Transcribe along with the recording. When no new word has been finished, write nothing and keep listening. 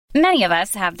Many of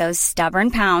us have those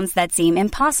stubborn pounds that seem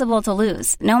impossible to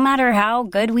lose, no matter how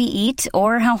good we eat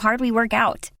or how hard we work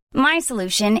out. My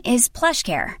solution is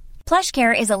PlushCare.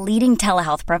 PlushCare is a leading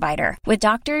telehealth provider with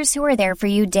doctors who are there for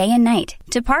you day and night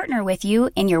to partner with you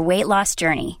in your weight loss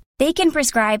journey. They can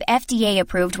prescribe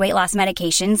FDA-approved weight loss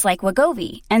medications like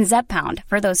Wegovy and Zepbound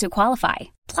for those who qualify.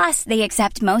 Plus, they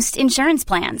accept most insurance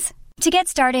plans. To get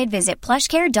started, visit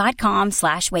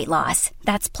plushcare.com/weightloss.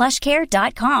 That's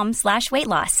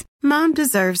plushcare.com/weightloss. Mom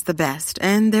deserves the best,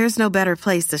 and there's no better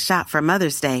place to shop for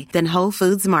Mother's Day than Whole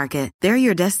Foods Market. They're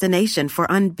your destination for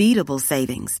unbeatable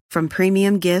savings, from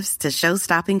premium gifts to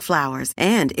show-stopping flowers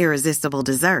and irresistible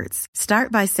desserts.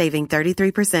 Start by saving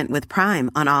 33% with Prime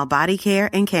on all body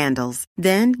care and candles.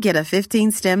 Then get a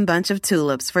 15-stem bunch of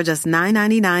tulips for just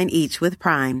 $9.99 each with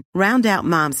Prime. Round out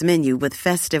Mom's menu with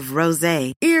festive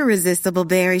rosé, irresistible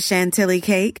berry chantilly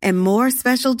cake, and more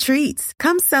special treats.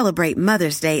 Come celebrate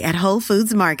Mother's Day at Whole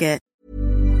Foods Market.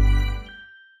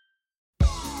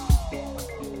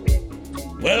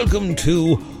 Welcome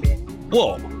to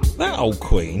What? That Old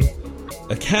Queen?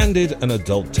 A candid and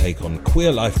adult take on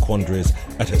queer life quandaries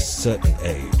at a certain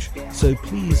age. So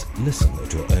please listen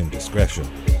at your own discretion.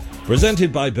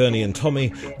 Presented by Bernie and Tommy,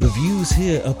 the views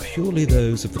here are purely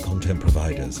those of the content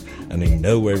providers and in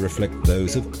no way reflect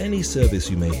those of any service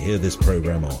you may hear this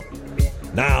program on.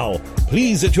 Now,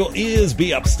 please let your ears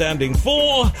be upstanding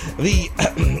for the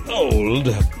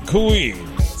Old Queens.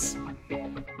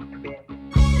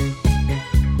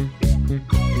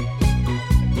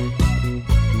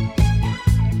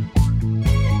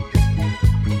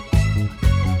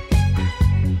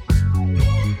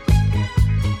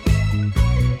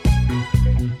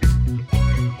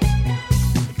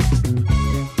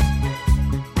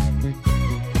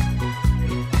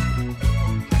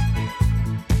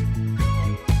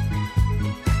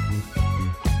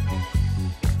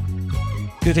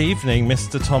 Good evening,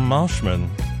 Mr. Tom Marshman.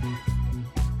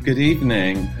 Good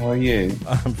evening. How are you?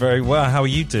 I'm very well. How are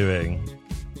you doing?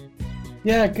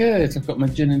 Yeah, good. I've got my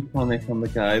gin and tonic on the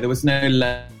go. There was no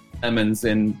lemons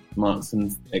in Marks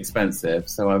and Expensive,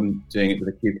 so I'm doing it with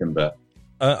a cucumber.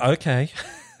 Okay,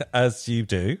 as you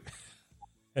do.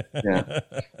 Yeah. I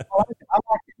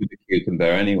like it with a cucumber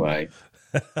anyway.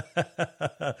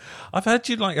 I've heard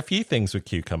you like a few things with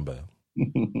cucumber.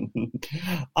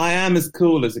 I am as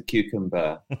cool as a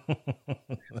cucumber.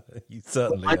 You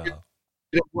certainly are.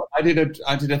 I did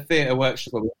a theatre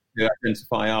workshop to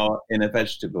identify art in a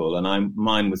vegetable, and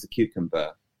mine was a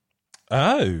cucumber.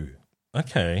 Oh,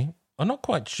 okay. I'm not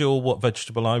quite sure what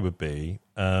vegetable I would be.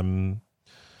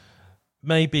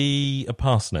 Maybe a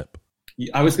parsnip.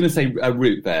 I was going to say a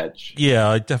root veg. Yeah,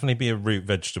 I'd definitely be a root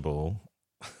vegetable.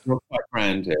 You're quite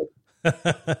branded.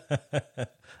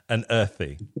 And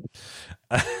earthy.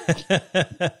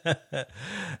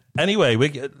 Anyway,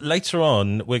 later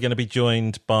on, we're going to be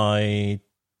joined by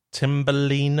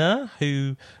Timberlina,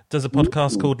 who does a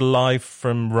podcast called Live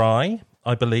from Rye,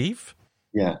 I believe.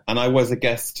 Yeah, and I was a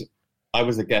guest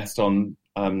on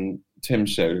Tim's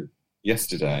show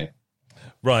yesterday.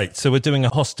 Right, so we're doing a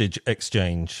hostage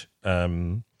exchange.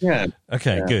 Yeah.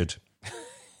 Okay, yeah. Good.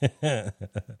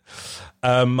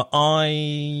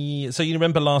 So you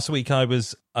remember last week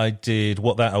I did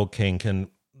What That Old Kink, and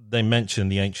they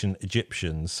mentioned the ancient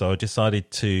Egyptians, so I decided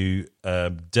to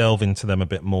delve into them a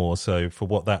bit more. So for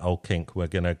What That Old Kink, we're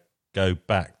going to go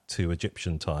back to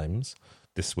Egyptian times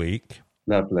this week.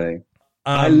 Lovely.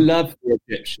 I love the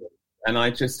Egyptians, and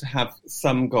I just have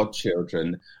some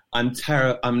godchildren. I'm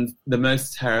the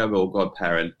most terrible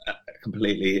godparent.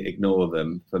 Completely ignore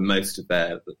them for most of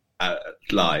their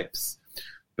lives.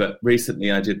 But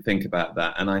recently I did think about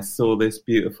that, and I saw this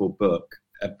beautiful book,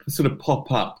 a sort of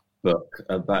pop-up book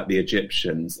about the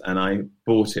Egyptians, and I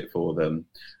bought it for them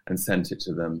and sent it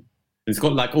to them. It's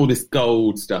got like all this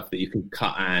gold stuff that you can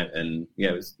cut out, and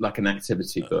it's like an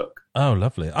activity book. Oh,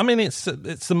 lovely. I mean, it's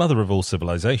the mother of all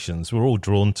civilizations. We're all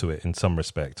drawn to it in some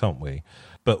respect, aren't we?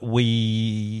 But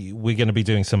we're going to be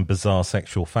doing some bizarre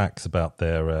sexual facts about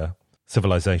their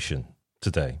civilization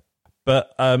today.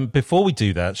 But before we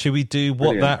do that, should we do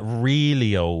What That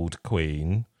Really Old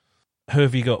Queen? Who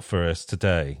have you got for us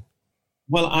today?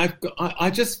 Well,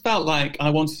 I just felt like I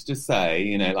wanted to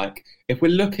say, like, if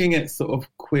we're looking at sort of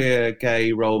queer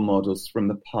gay role models from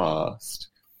the past,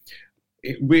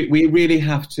 we really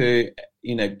have to,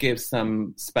 give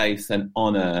some space and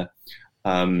honour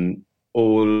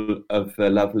all of the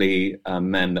lovely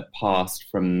men that passed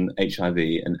from HIV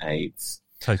and AIDS.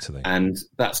 Totally. And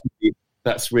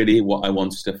that's really what I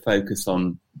wanted to focus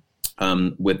on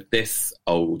with this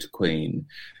old queen,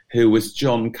 who was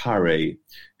John Curry,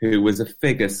 who was a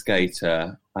figure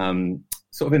skater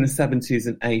sort of in the 70s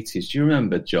and 80s. Do you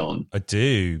remember John? I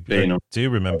do. I do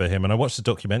remember him, and I watched a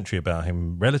documentary about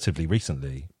him relatively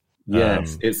recently.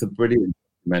 Yes, it's a brilliant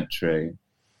documentary.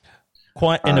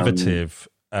 Quite innovative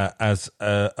as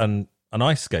an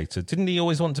ice skater. Didn't he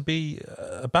always want to be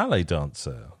a ballet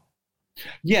dancer?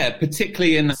 Yeah,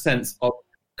 particularly in the sense of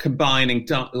combining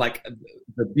like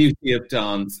the beauty of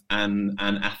dance and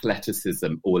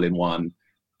athleticism all in one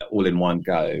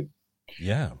go.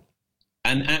 Yeah.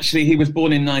 And actually, he was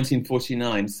born in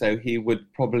 1949, so he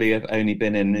would probably have only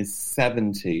been in his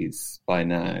 70s by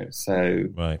now. So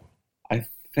right. I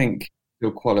think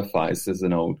he qualifies as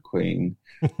an old queen.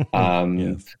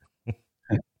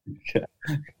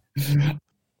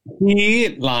 He,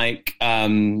 like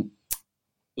a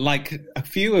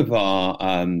few of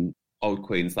our old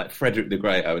queens, like Frederick the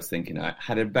Great, I was thinking,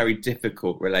 had a very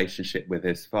difficult relationship with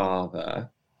his father.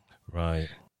 Right.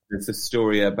 There's a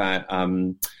story about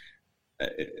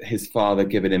his father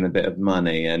giving him a bit of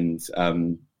money and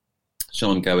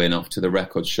John going off to the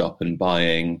record shop and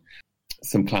buying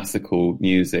some classical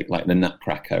music like the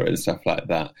Nutcracker and stuff like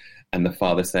that. And the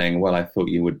father saying, well, I thought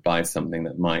you would buy something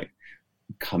that might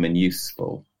come in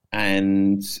useful.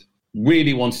 And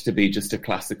really wanted to be just a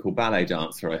classical ballet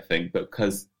dancer, I think, but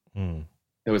because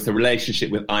there was a relationship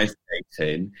with ice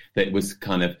skating that was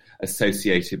kind of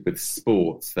associated with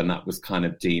sports, then that was kind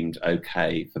of deemed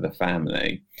okay for the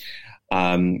family.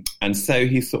 And so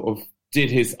he sort of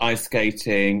did his ice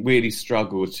skating, really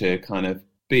struggled to kind of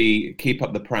keep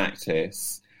up the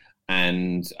practice.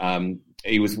 And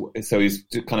he's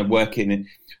kind of working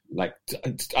like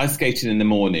ice skating in the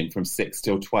morning from 6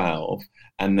 till 12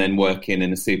 and then working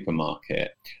in a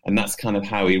supermarket. And that's kind of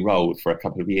how he rolled for a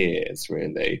couple of years,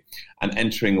 really, and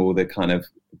entering all the kind of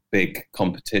big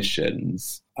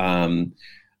competitions and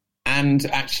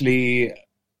actually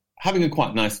having a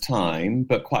quite nice time,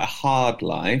 but quite a hard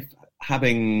life,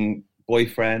 having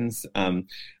boyfriends.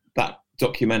 That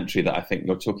documentary that I think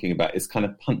you're talking about is kind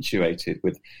of punctuated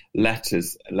with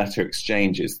letter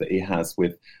exchanges that he has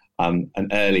with an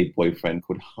early boyfriend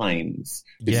called Heinz,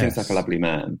 who seems like a lovely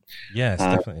man. Yes,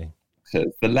 definitely.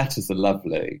 The letters are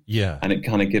lovely. Yeah. And it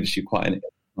kind of gives you quite an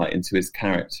insight into his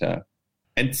character.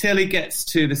 Until he gets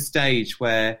to the stage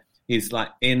where he's like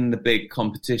in the big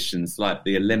competitions like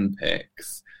the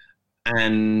Olympics,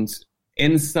 and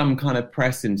in some kind of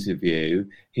press interview,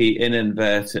 he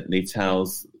inadvertently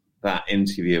tells that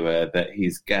interviewer that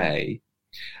he's gay.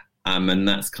 And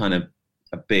that's kind of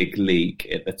a big leak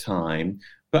at the time.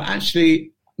 But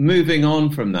actually, moving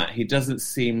on from that, he doesn't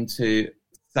seem to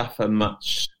suffer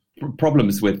much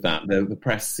problems with that. The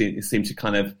press seem to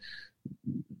kind of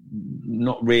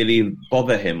not really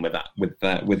bother him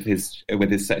with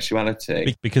his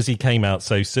sexuality, because he came out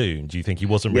so soon. Do you think he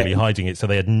wasn't really hiding it, so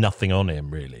they had nothing on him,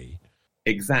 really?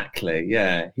 Exactly.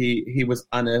 Yeah, he was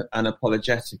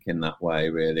unapologetic in that way,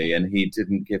 really, and he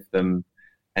didn't give them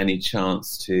any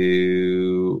chance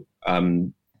to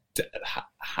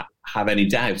have any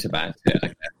doubt about it, I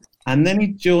guess. And then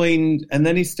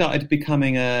he started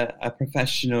becoming a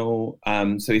professional.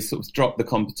 So he sort of dropped the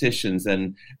competitions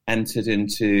and entered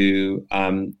into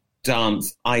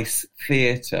dance ice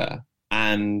theatre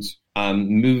and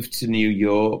moved to New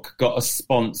York, got a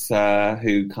sponsor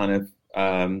who kind of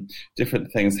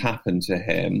different things happened to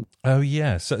him. Oh,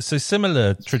 yeah. So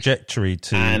similar trajectory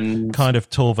to kind of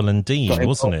Torvill and Dean,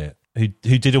 wasn't it?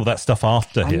 Who did all that stuff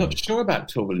after him. I'm not sure about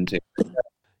Torvill and Dean.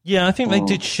 Yeah, I think they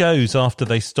did shows after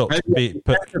they stopped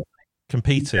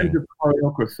competing.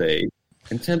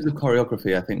 In terms of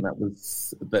choreography, I think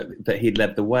that he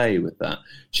led the way with that.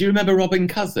 Do you remember Robin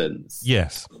Cousins?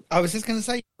 Yes. I was just going to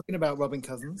say, you're talking about Robin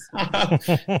Cousins.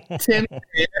 Tim,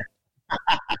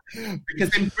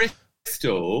 because in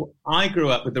Bristol, I grew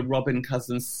up with the Robin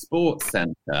Cousins Sports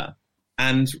Centre,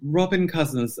 and Robin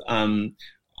Cousins,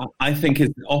 I think, is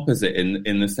the opposite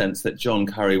in the sense that John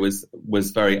Curry was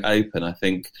very open. I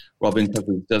think Robin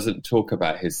Cousins doesn't talk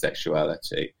about his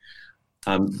sexuality.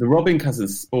 The Robin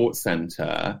Cousins Sports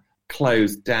Centre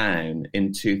closed down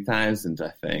in 2000, I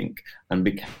think, and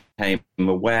became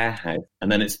a warehouse.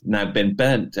 And then it's now been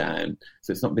burnt down,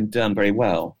 so it's not been done very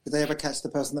well. Did they ever catch the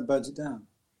person that burnt it down?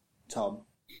 Tom?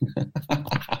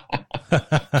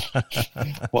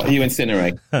 What are you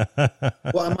incinerating?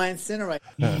 What am I incinerating?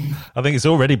 I think it's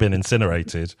already been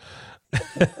incinerated.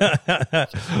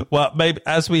 Well, maybe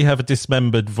as we have a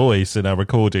dismembered voice in our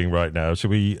recording right now, should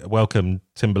we welcome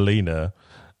Timberlina?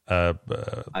 I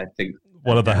think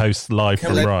one of the hosts live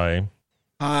from Rye.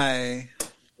 Hi.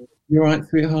 You all right,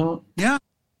 sweetheart? Yeah.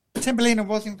 Timberlina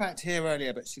was in fact here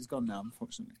earlier, but she's gone now,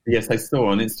 unfortunately. Yes, I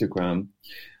saw on Instagram.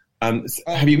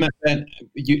 Have you met Ben?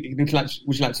 Would you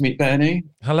like to meet Bernie?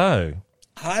 Hello.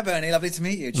 Hi, Bernie. Lovely to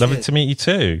meet you. Lovely Cheers. to meet you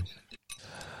too.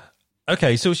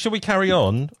 Okay, so shall we carry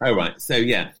on? Oh, right. So,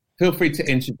 yeah, feel free to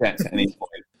interject at any point.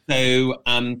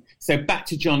 So back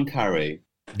to John Curry.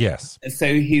 Yes.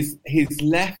 So he's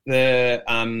left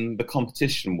the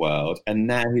competition world, and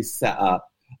now he's set up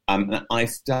an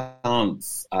ice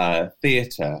dance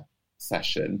theatre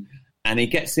session, and he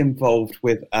gets involved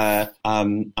with a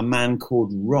man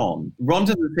called Ron. Ron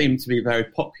doesn't seem to be very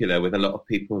popular with a lot of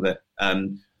people that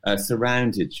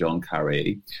surrounded John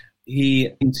Curry. He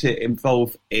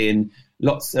involved in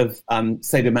lots of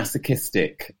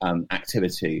sadomasochistic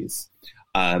activities,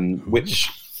 which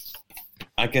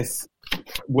I guess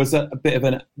was a bit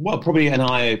of probably an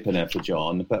eye-opener for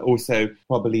John, but also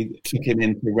probably took him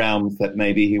into realms that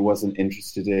maybe he wasn't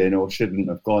interested in or shouldn't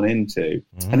have gone into.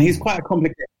 And he's quite a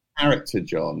complicated character,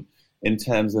 John, in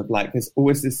terms of like there's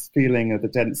always this feeling of the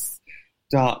dense,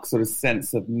 dark sort of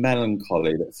sense of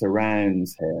melancholy that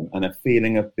surrounds him and a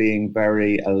feeling of being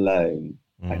very alone,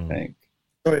 I think.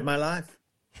 Story of my life.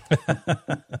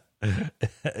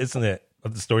 Isn't it?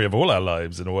 The story of all our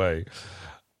lives, in a way.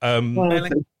 Being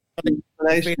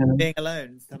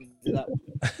alone.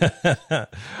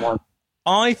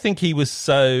 I think he was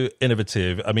so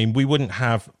innovative. I mean, we wouldn't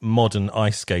have modern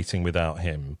ice skating without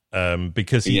him,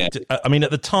 because I mean,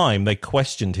 at the time they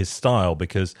questioned his style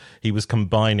because he was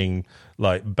combining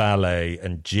like ballet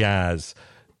and jazz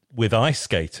with ice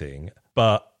skating,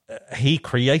 but he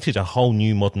created a whole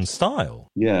new modern style.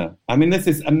 Yeah. I mean, there's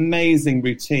this amazing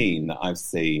routine that I've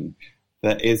seen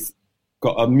that is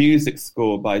got a music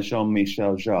score by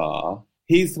Jean-Michel Jarre.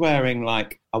 He's wearing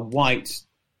like a white,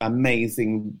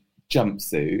 amazing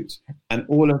jumpsuit, and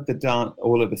all of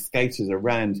the skaters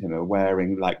around him are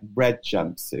wearing like red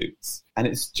jumpsuits. And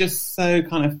it's just so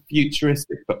kind of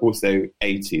futuristic, but also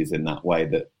 80s in that way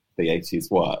that the 80s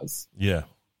was. Yeah.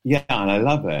 Yeah, and I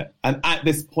love it. And at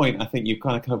this point, I think you've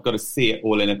kind of got to see it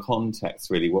all in a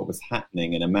context, really, what was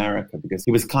happening in America, because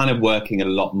he was kind of working a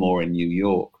lot more in New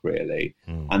York, really.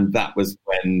 And that was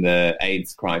when the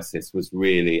AIDS crisis was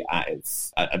really at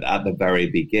the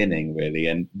very beginning, really.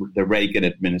 And the Reagan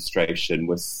administration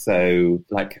was so,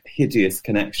 like, hideous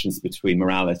connections between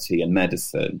morality and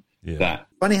medicine. Yeah. That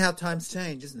Funny how times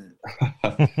change, isn't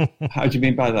it? How do you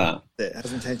mean by that? It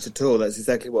hasn't changed at all. That's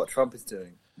exactly what Trump is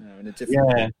doing. In a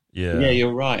different Yeah,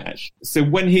 you're right, actually. So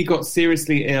when he got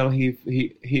seriously ill,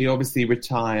 he obviously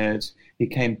retired. He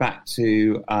came back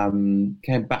to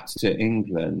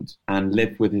England and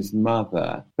lived with his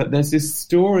mother. But there's this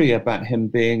story about him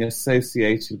being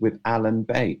associated with Alan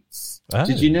Bates. Oh.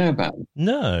 Did you know about him?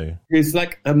 No. He's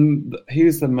like he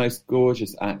was the most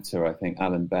gorgeous actor, I think,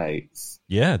 Alan Bates.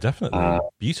 Yeah, definitely.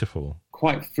 Beautiful.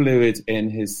 Quite fluid in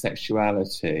his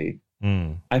sexuality.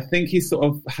 I think he sort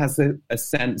of has a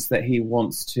sense that he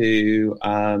wants to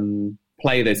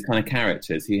play those kind of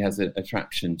characters. He has an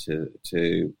attraction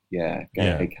to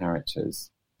gay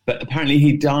characters. But apparently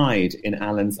he died in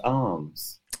Alan's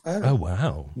arms. Oh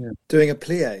wow. Yeah. Doing a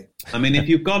plie. I mean, if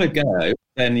you've got to go,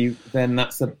 then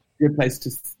that's a good place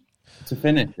to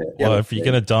finish it. Well, if you're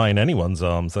going to die in anyone's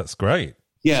arms, that's great.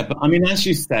 Yeah, but I mean, as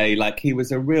you say, like he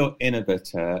was a real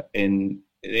innovator in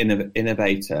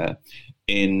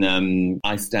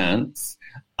ice dance.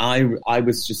 I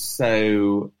was just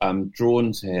so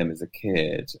drawn to him as a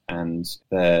kid, and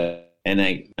the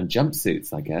innate and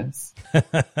jumpsuits, I guess.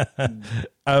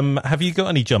 Have you got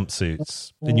any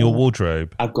jumpsuits in your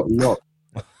wardrobe? I've got lots.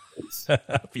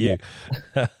 Have you?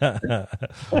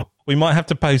 We might have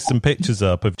to post some pictures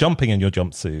up of jumping in your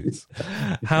jumpsuits.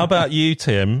 How about you,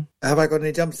 Tim? Have I got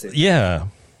any jumpsuits? Yeah.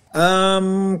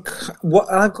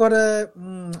 What I've got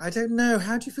I don't know.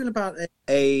 How do you feel about what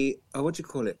do you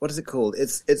call it? What is it called?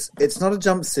 It's not a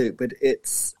jumpsuit, but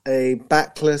it's a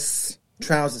backless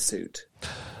trouser suit.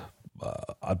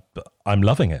 I'm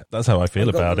loving it. That's how I feel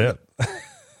about it.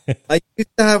 I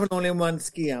used to have an all-in-one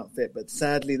ski outfit, but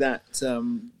sadly that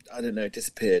I don't know,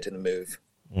 disappeared in the move.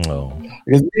 Oh,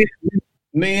 because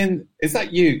me and is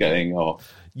that you going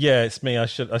off? Yeah, it's me. I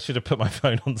should have put my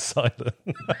phone on silent.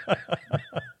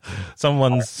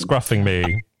 Someone's scruffing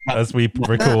me as we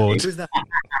record.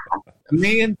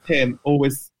 Me and Tim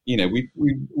always,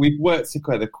 we've worked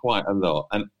together quite a lot,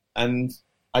 and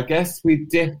I guess we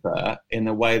differ in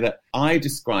a way that I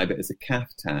describe it as a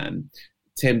caftan.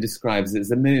 Tim describes it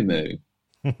as a muumuu,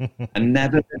 and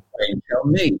never the twain shall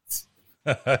meet.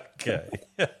 Okay.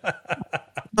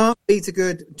 Can't beat a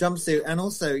good jumpsuit, and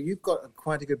also you've got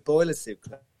quite a good boiler suit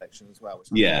collection as well.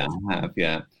 I have.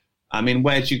 Yeah, I mean,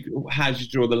 how did you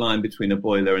draw the line between a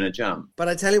boiler and a jump? But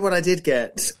I tell you what, I did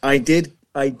get. I did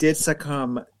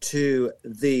succumb to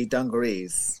the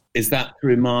dungarees. Is that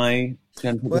through my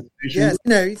Well, yes, you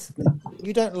know,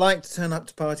 you don't like to turn up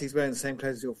to parties wearing the same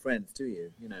clothes as your friends, do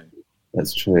you? You know,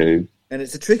 that's true. And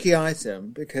it's a tricky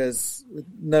item because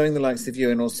knowing the likes of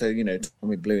you and also, you know,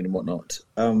 Tommy Bloom and whatnot.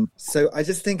 So I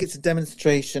just think it's a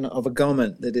demonstration of a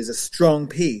garment that is a strong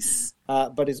piece,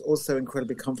 but is also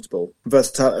incredibly comfortable,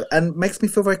 versatile, and makes me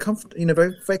feel very comfortable, you know,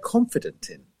 very, very confident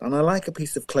in. And I like a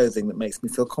piece of clothing that makes me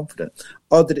feel confident.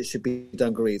 Odd that it should be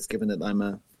dungarees, given that I'm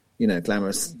a, you know,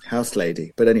 glamorous house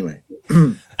lady. But anyway.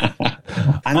 And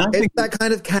I think it's that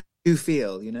kind of can you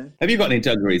feel, you know? Have you got any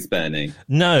dungarees, Bernie?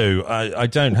 No, I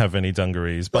don't have any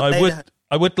dungarees, but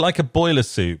I would like a boiler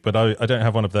suit, but I don't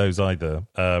have one of those either.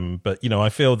 But, you know, I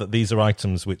feel that these are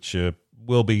items which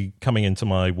will be coming into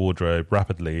my wardrobe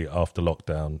rapidly after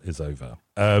lockdown is over.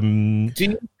 Do you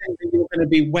think that you're going to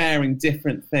be wearing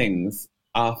different things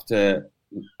after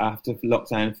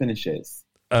lockdown finishes?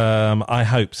 I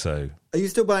hope so. Are you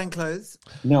still buying clothes?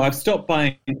 No, I've stopped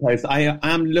buying clothes. I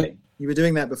am looking. You were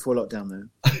doing that before lockdown, though.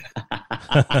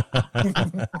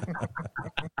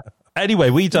 Anyway,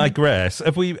 we digress.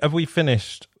 Have we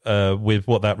finished with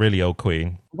what that really old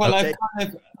queen? Well,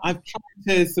 I've tried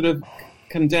to sort of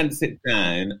condense it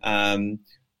down,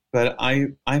 but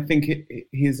I think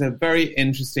he's a very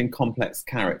interesting, complex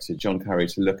character, John Curry,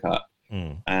 to look up.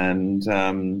 And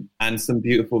some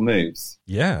beautiful moves.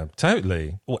 Yeah,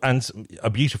 totally. And a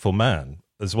beautiful man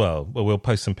as well. Well, we'll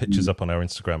post some pictures up on our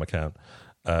Instagram account.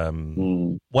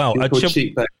 Wow.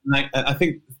 I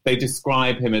think they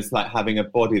describe him as like having a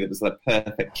body that was like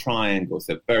perfect triangle,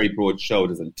 so very broad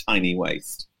shoulders and tiny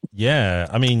waist. Yeah,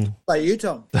 I mean... Like you,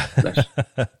 Tom.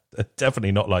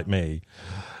 Definitely not like me.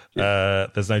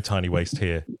 There's no tiny waist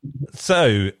here.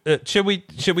 So, should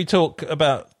we talk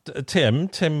about Tim?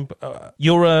 Tim,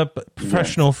 you're a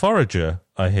professional forager,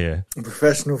 I hear. A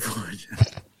professional forager.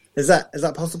 Is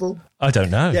that possible? I don't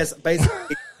know. Yes,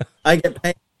 basically, I get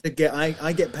paid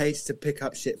to pick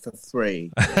up shit for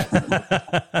free.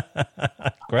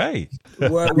 Great.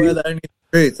 We're the only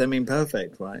truth. I mean,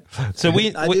 perfect, right? So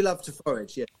I do love to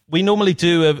forage. Yeah. We normally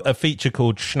do a feature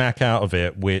called Schnack Out of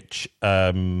It, which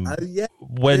when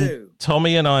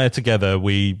Tommy and I are together,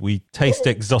 we taste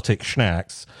exotic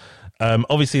schnacks.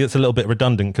 Obviously, it's a little bit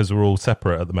redundant because we're all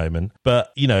separate at the moment.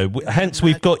 But, you know, hence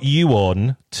we've got you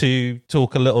on to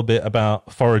talk a little bit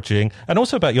about foraging and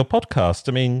also about your podcast.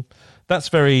 I mean, that's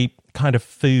very kind of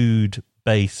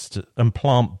food-based and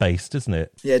plant-based, isn't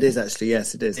it? Yeah, it is actually.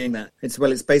 Yes, it is.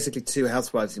 It's basically two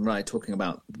housewives in Rye talking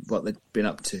about what they've been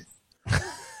up to.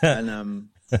 And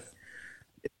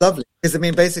it's lovely. Because, I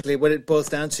mean, basically what it boils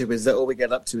down to is that all we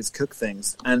get up to is cook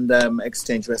things and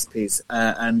exchange recipes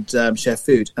and share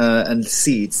food and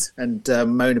seeds and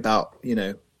moan about, you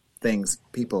know, things,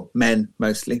 people, men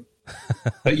mostly.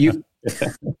 But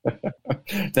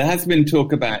there has been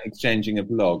talk about exchanging of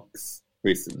logs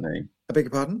recently. I beg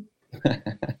your pardon?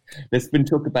 There's been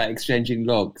talk about exchanging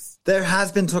logs. There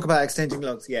has been talk about exchanging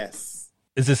logs, yes.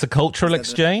 Is this a cultural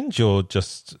exchange or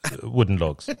just wooden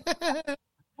logs?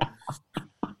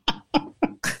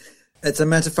 It's a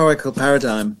metaphorical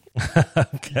paradigm.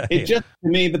 Okay. It just, to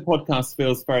me, the podcast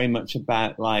feels very much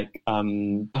about like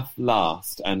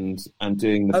last and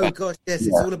doing the. Oh gosh, yes,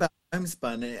 it's all about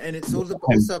homespun, and it's also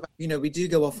about, you know, we do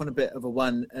go off on a bit of a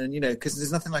one, and you know, because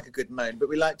there's nothing like a good moan, but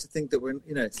we like to think that we're,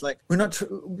 you know, it's like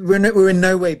we're in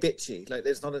no way bitchy, like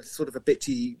there's not a sort of a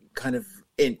bitchy kind of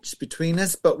inch between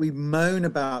us, but we moan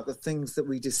about the things that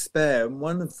we despair. And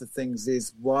one of the things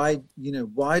is why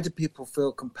do people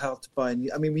feel compelled to buy?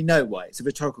 I mean, we know why. It's a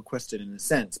rhetorical question in a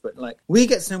sense, but like we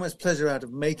get so much pleasure out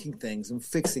of making things and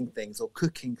fixing things or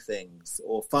cooking things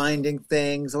or finding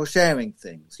things or sharing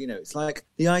things. You know, it's like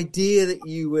the idea that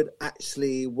you would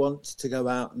actually want to go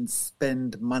out and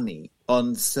spend money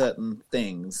on certain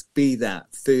things, be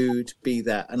that food, be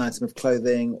that an item of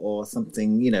clothing or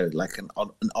something, you know, like an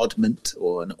oddment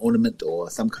or an ornament or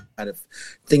some kind of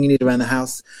thing you need around the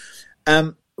house.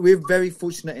 We're very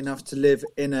fortunate enough to live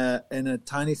in a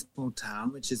tiny small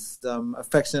town, which is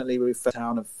affectionately referred to a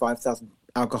town of 5,000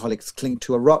 alcoholics cling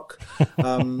to a rock.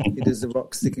 It is a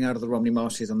rock sticking out of the Romney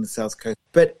Marshes on the south coast.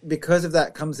 But because of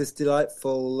that comes this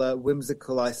delightful,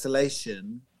 whimsical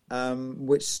isolation,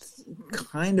 which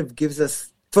kind of gives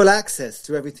us full access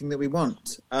to everything that we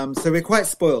want. So we're quite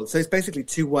spoiled. So it's basically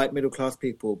two white middle-class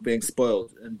people being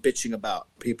spoiled and bitching about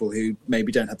people who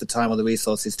maybe don't have the time or the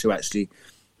resources to actually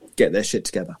get their shit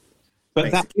together.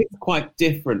 But that is quite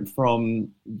different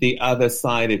from the other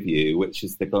side of you, which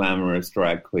is the glamorous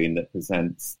drag queen that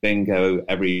presents bingo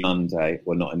every Monday.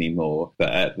 Well, not anymore, but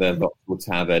at the Vauxhall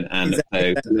Tavern and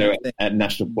at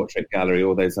National Portrait Gallery,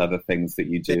 all those other things that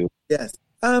you do. Yes.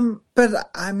 But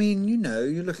I mean, you know,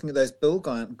 you're looking at those ball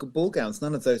gowns.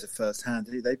 None of those are first hand.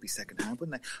 They'd be second hand,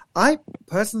 wouldn't they? I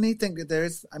personally think that there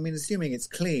is. I mean, assuming it's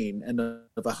clean and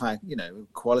of a high, you know,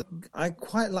 quality. I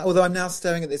quite like. Although I'm now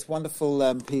staring at this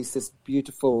wonderful piece, this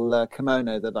beautiful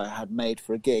kimono that I had made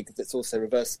for a gig that's also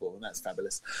reversible, and that's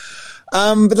fabulous.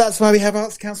 But that's why we have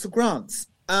Arts Council grants.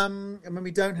 And when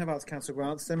we don't have Arts Council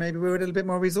grants, then maybe we're a little bit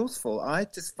more resourceful. I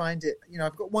just find it, you know,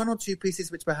 I've got one or two pieces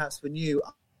which perhaps were new.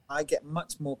 I get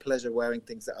much more pleasure wearing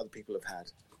things that other people have had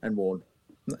and worn.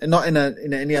 Not in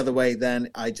any other way than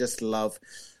I just love.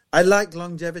 I like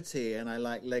longevity and I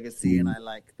like legacy and I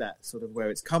like that sort of where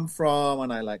it's come from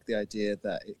and I like the idea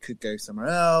that it could go somewhere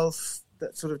else.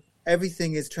 That sort of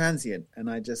everything is transient and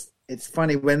it's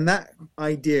funny when that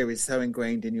idea is so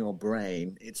ingrained in your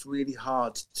brain, it's really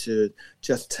hard to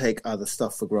just take other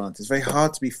stuff for granted. It's very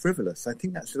hard to be frivolous. I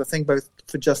think that's the thing both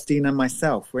for Justine and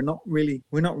myself. We're not really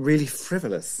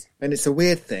frivolous. And it's a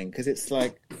weird thing because it's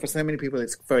like for so many people,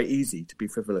 it's very easy to be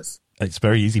frivolous. It's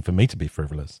very easy for me to be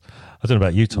frivolous. I don't know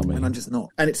about you, Tommy. And I'm just not.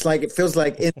 And it's like, it feels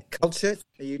like in culture.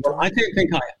 Well, I don't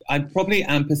think I probably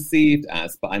am perceived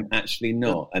as, but I'm actually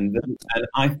not. And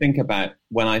I think about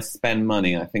when I spend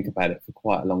money, I think about it for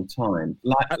quite a long time.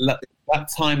 Like that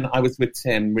time that I was with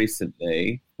Tim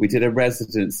recently, we did a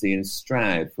residency in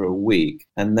Stroud for a week.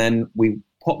 And then we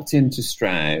popped into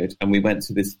Stroud and we went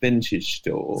to this vintage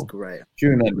store. That's great. Do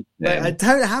you remember?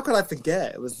 How could I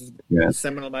forget? It was the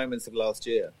seminal moments of last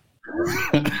year.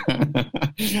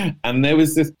 And there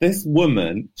was this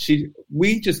woman.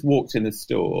 We just walked in the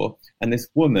store, and this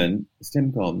woman,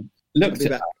 Stimcon, looked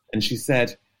at us and she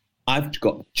said, "I've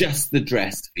got just the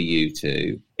dress for you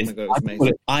two."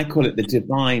 I call it the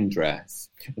divine dress.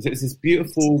 So it's this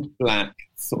beautiful black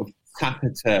sort of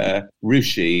taffeta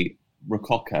ruchy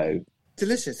rococo.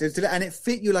 Delicious, and it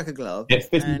fit you like a glove. It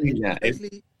fit me,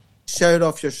 It showed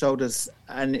off your shoulders,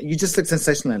 and you just looked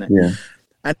sensational in it. Yeah.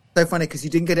 And it's so funny because you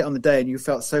didn't get it on the day and you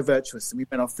felt so virtuous and we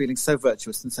went off feeling so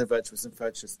virtuous and so virtuous and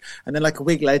virtuous. And then like a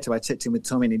week later, I checked in with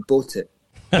Tommy and he bought it.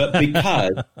 But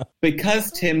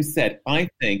because Tim said, I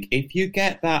think if you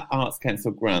get that Arts Council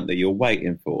grant that you're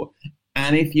waiting for,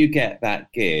 and if you get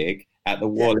that gig at the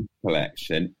Wallace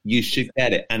Collection, you should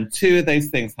get it. And two of those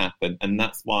things happened. And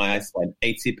that's why I spent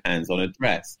 £80 on a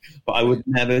dress. But I would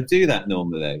never do that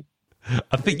normally.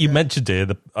 I think you mentioned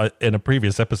it in a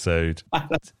previous episode.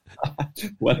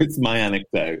 Well, it's my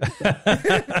anecdote.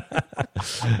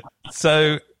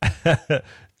 So,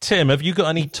 Tim, have you got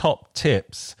any top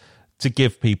tips to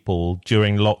give people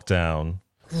during lockdown?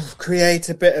 Create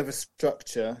a bit of a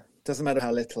structure. Doesn't matter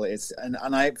how little it is. And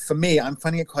for me, I'm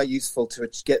finding it quite useful to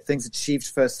get things achieved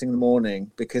first thing in the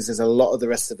morning because there's a lot of the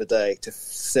rest of the day to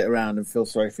sit around and feel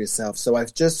sorry for yourself. So I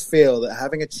just feel that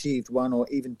having achieved one or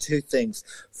even two things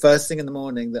first thing in the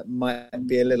morning that might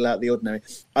be a little out of the ordinary,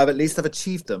 I've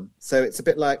achieved them. So it's a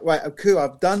bit like, right, cool,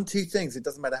 I've done two things. It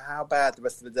doesn't matter how bad the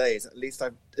rest of the day is. At least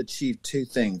I've achieved two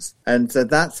things. And so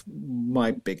that's my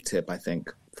big tip, I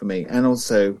think, for me. And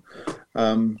also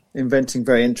inventing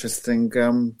very interesting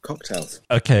cocktails.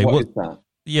 Okay, what is that?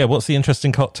 Yeah, what's the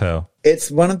interesting cocktail? It's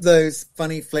one of those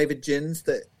funny flavoured gins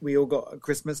that we all got at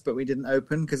Christmas, but we didn't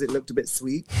open because it looked a bit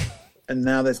sweet. And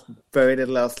now there's very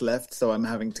little else left, so I'm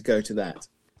having to go to that.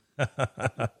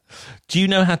 Do you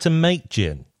know how to make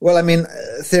gin? Well, I mean,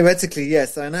 theoretically,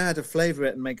 yes. I know how to flavour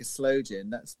it and make a slow gin.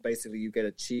 That's basically you get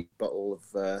a cheap bottle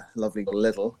of lovely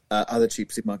Lidl. Other cheap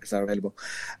supermarkets are available.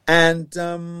 And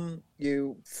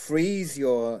you freeze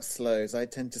your slows. I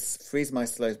tend to freeze my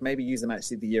slows, maybe use them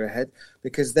actually the year ahead,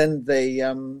 because then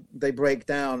they break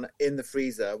down in the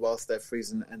freezer whilst they're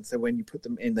freezing. And so when you put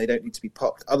them in, they don't need to be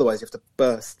popped. Otherwise, you have to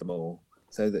burst them all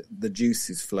so that the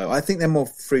juices flow. I think they're more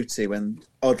fruity when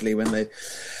they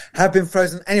have been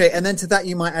frozen. Anyway, and then to that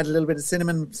you might add a little bit of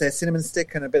cinnamon, say a cinnamon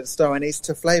stick and a bit of star anise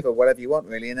to flavour, whatever you want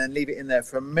really, and then leave it in there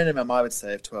for a minimum, I would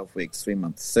say, of 12 weeks, 3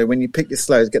 months. So when you pick your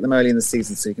slows, get them early in the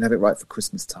season so you can have it right for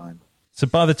Christmas time. So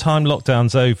by the time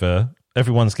lockdown's over,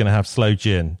 everyone's going to have slow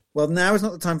gin. Well, now is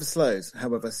not the time for slows,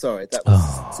 however. Sorry, that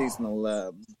was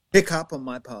seasonal hiccup on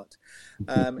my part.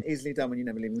 Easily done when you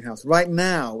never leave the house. Right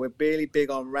now, we're really big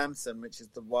on Ramson, which is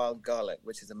the wild garlic,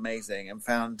 which is amazing and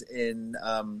found in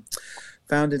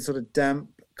sort of damp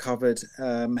covered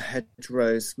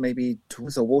hedgerows, maybe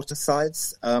towards the water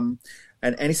sides. And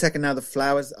any second now, the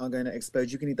flowers are going to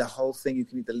explode. You can eat the whole thing. You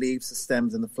can eat the leaves, the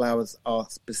stems, and the flowers are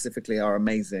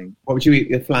amazing. What would you eat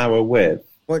your flower with?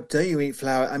 What do you eat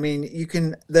flower? I mean,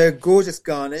 they're gorgeous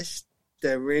garnish.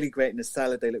 They're really great in a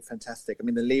salad. They look fantastic. I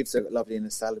mean, the leaves are lovely in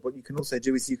a salad. What you can also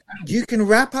do is you can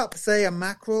wrap up, say, a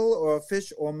mackerel or a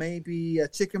fish or maybe a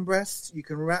chicken breast. You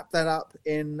can wrap that up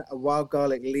in a wild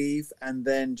garlic leaf and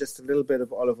then just a little bit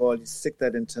of olive oil. You stick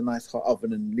that into a nice hot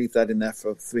oven and leave that in there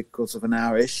for 3/4 of an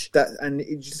hour-ish.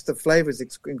 The flavour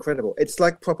is incredible. It's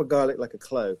like proper garlic, like a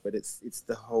clove, but it's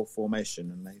the whole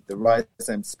formation. And the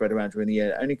rhizomes spread around during the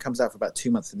year. It only comes out for about 2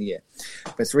 months in the year.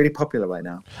 But it's really popular right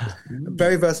now.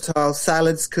 Very versatile.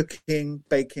 Salads, cooking,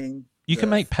 baking. You can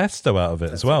make pesto out of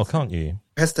it as well, can't you?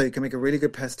 Pesto, you can make a really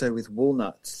good pesto with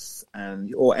walnuts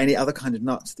or any other kind of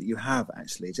nuts that you have,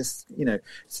 actually. Just,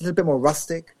 it's a little bit more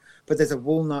rustic, but there's a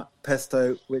walnut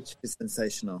pesto, which is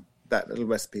sensational. That little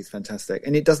recipe is fantastic.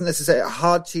 And it doesn't necessarily, a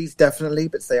hard cheese, definitely,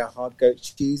 but say a hard goat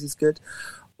cheese is good.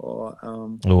 Or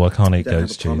I can't eat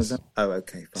goat's cheese. Oh,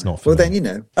 okay, fine. It's not for me.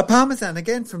 Then, a Parmesan,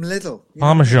 again, from Lidl.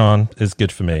 Parmesan is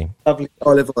good for me. Lovely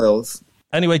olive oils.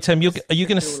 Anyway, Tim, are you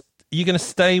going to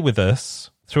stay with us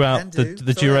throughout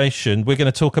the duration? We're going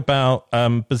to talk about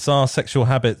bizarre sexual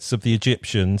habits of the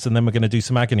Egyptians, and then we're going to do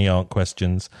some agony aunt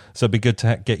questions. So it'd be good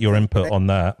to get your input on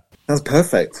that. That's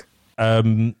perfect. We're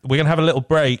going to have a little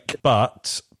break,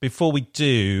 but before we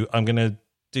do, I'm going to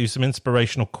do some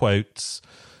inspirational quotes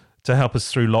to help us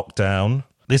through lockdown.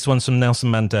 This one's from Nelson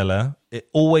Mandela. It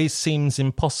always seems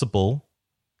impossible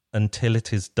until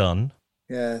it is done.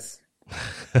 Yes.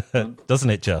 Doesn't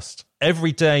it just?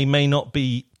 Every day may not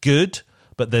be good,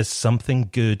 but there's something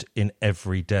good in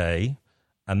every day.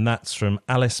 And that's from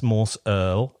Alice Morse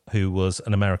Earle, who was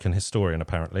an American historian,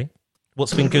 apparently.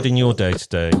 What's been good in your day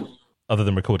today? Other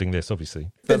than recording this,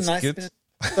 obviously. That's nice. Good.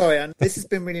 Sorry, this has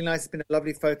been really nice. It's been a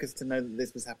lovely focus to know that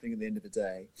this was happening at the end of the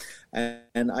day.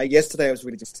 And yesterday I was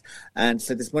really and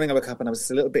so this morning I woke up and I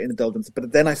was a little bit in the doldrums,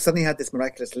 but then I suddenly had this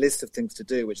miraculous list of things to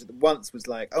do, which at once was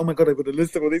like, oh my God, I've got a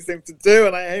list of all these things to do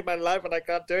and I hate my life and I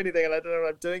can't do anything and I don't know what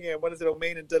I'm doing here and what does it all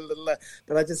mean and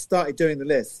But I just started doing the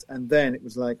list and then it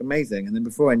was like amazing. And then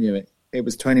before I knew it, it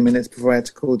was 20 minutes before I had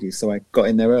to call you. So I got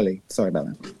in there early. Sorry about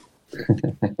that.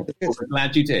 I'm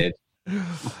glad you did.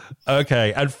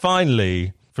 Okay, and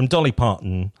finally, from Dolly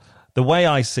Parton, the way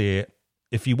I see it,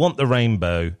 if you want the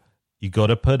rainbow, you got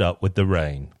to put up with the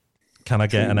rain. Can I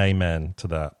get an amen to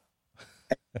that?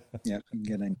 Yeah, I can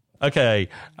get an. Okay,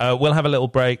 we'll have a little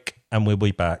break and we'll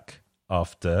be back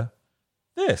after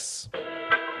this.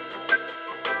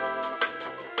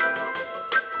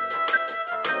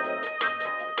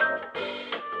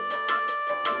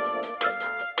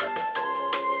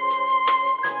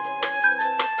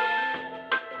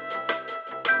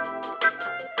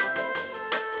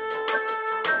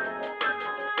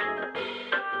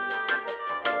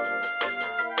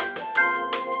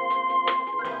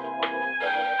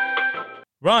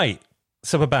 Right,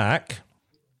 so we're back,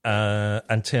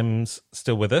 and Tim's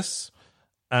still with us,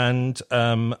 and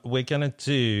we're going to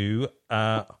do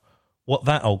What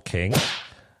That Old King,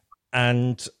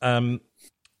 and you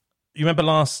remember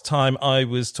last time I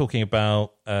was talking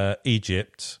about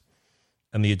Egypt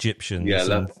and the Egyptians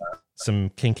and some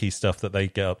kinky stuff that they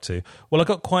get up to. Well, I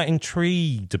got quite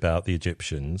intrigued about the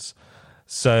Egyptians,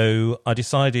 so I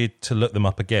decided to look them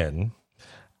up again,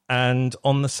 and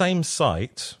on the same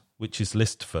site, which is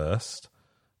List First,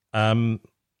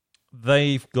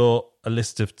 they've got a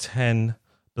list of 10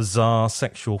 bizarre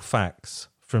sexual facts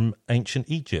from ancient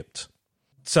Egypt.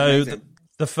 So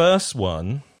the first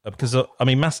one, because,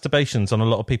 masturbation's on a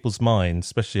lot of people's minds,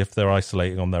 especially if they're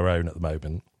isolating on their own at the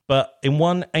moment. But in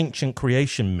one ancient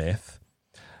creation myth,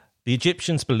 the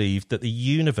Egyptians believed that the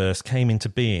universe came into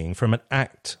being from an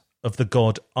act of the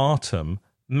god Atum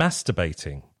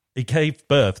masturbating. He gave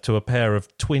birth to a pair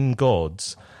of twin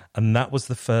gods, and that was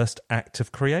the first act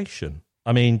of creation.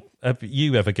 I mean, have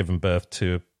you ever given birth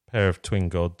to a pair of twin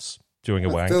gods during a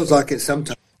wank? Feels like it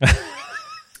sometimes.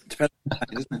 Depends on that,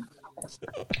 doesn't it?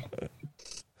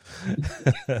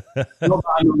 Not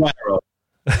that I'm aware of.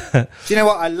 Do you know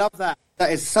what? I love that.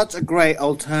 That is such a great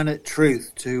alternate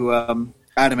truth to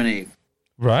Adam and Eve.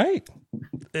 Right.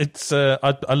 It's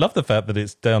I love the fact that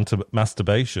it's down to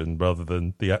masturbation rather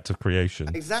than the act of creation.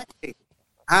 Exactly.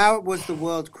 How was the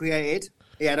world created?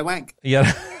 He had a wank.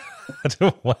 Yeah, had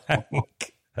a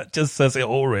wank. That just says it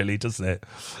all, really, doesn't it?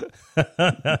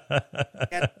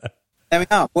 Yeah. There we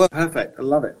are. Well, perfect. I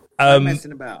love it. No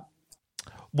messing about.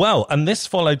 Well, and this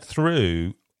followed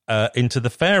through into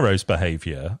the pharaoh's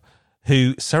behaviour,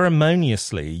 who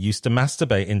ceremoniously used to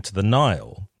masturbate into the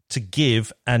Nile to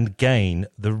give and gain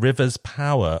the river's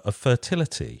power of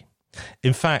fertility.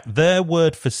 In fact, their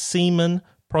word for semen,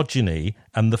 progeny,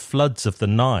 and the floods of the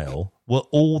Nile were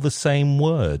all the same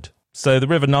word. So the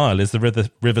River Nile is the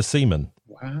river semen.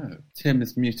 Wow. Tim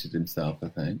has muted himself, I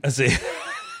think. Has he?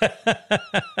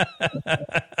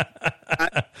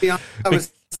 I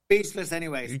was speechless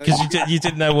anyway. Because you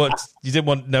didn't know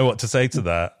what to say to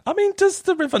that. I mean, does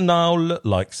the River Nile look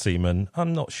like semen?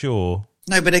 I'm not sure.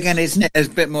 No, but again, isn't it? It's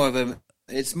a bit more of a.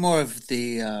 It's more of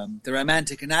the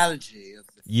romantic analogy of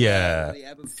the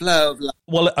ebb and flow of life.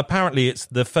 Well, apparently it's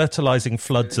the fertilizing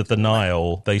floods of the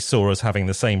Nile they saw as having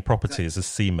the same properties as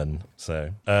semen.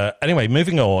 So anyway,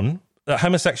 moving on.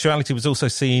 Homosexuality was also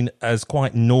seen as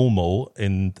quite normal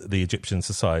in the Egyptian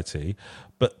society,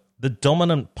 but the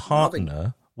dominant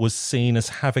partner was seen as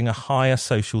having a higher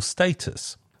social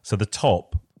status. So the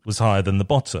top was higher than the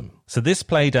bottom. So this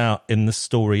played out in the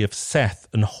story of Seth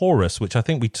and Horus, which I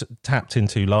think we tapped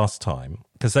into last time,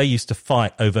 because they used to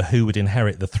fight over who would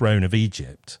inherit the throne of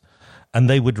Egypt. And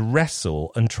they would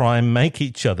wrestle and try and make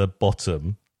each other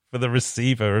bottom for the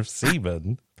receiver of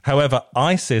semen. However,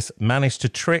 Isis managed to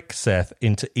trick Seth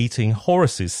into eating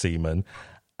Horus's semen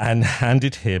and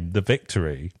handed him the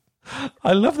victory.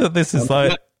 I love that this is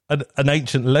like an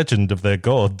ancient legend of their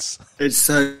gods. It's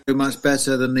so much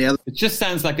better than the other. It just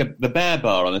sounds like the Bear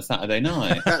Bar on a Saturday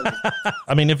night.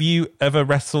 I mean, have you ever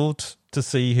wrestled to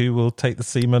see who will take the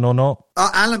semen or not?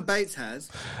 Alan Bates has.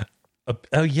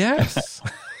 Oh, yes.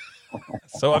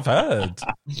 So I've heard.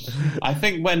 I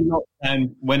think when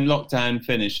lockdown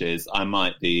finishes, I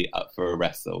might be up for a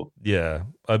wrestle. Yeah,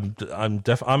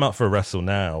 I'm up for a wrestle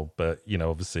now, but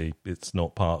obviously it's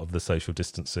not part of the social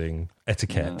distancing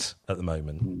etiquette at the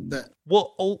moment. But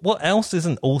What else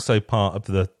isn't also part of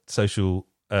the social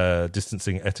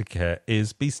distancing etiquette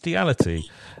is bestiality.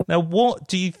 Now, what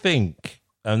do you think?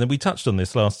 And then we touched on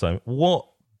this last time. What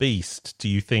beast do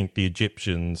you think the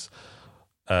Egyptians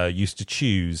used to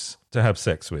choose to have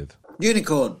sex with?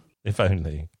 Unicorn. If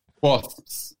only.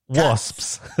 Wasps.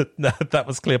 No, that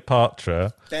was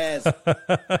Cleopatra. Bears.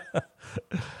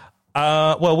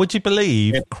 Well, would you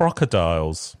believe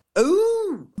crocodiles?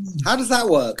 Ooh. How does that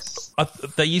work?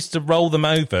 They used to roll them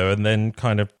over and then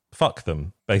kind of fuck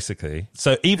them, basically.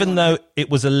 So even though it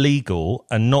was illegal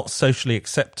and not socially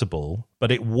acceptable,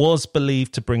 but it was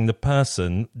believed to bring the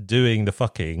person doing the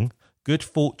fucking good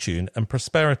fortune and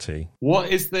prosperity. What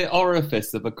is the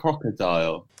orifice of a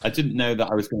crocodile? I didn't know that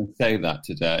I was going to say that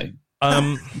today.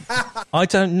 I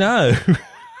don't know.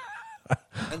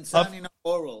 And certainly not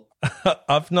oral.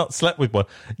 I've not slept with one.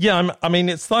 Yeah, I mean,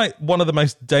 it's like one of the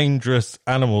most dangerous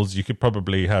animals you could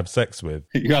probably have sex with.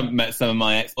 You haven't met some of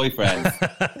my ex-boyfriends.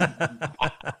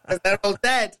 They're all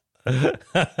dead.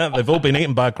 They've all been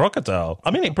eaten by a crocodile. I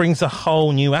mean, it brings a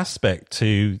whole new aspect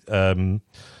to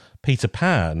Peter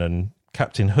Pan and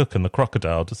Captain Hook and the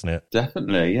crocodile, doesn't it?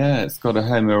 Definitely, yeah. It's got a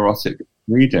homoerotic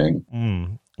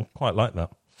reading. I quite like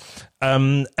that.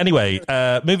 Anyway,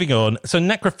 moving on. So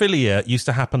necrophilia used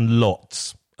to happen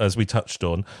lots, as we touched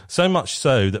on, so much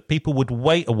so that people would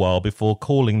wait a while before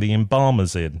calling the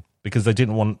embalmers in because they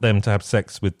didn't want them to have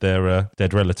sex with their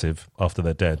dead relative after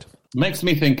they're dead. Makes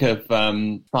me think of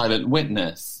Silent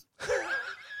Witness.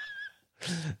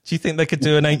 Do you think they could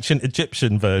do an ancient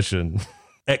Egyptian version?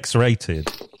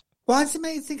 X-rated. Why does it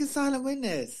make you think of Silent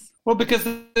Witness? Well, because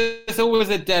there's always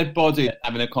a dead body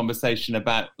having a conversation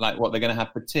about like what they're going to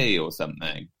have for tea or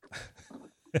something.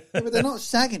 Yeah, but they're not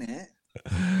shagging it.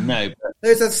 No, but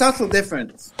There's a subtle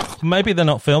difference. Maybe they're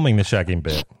not filming the shagging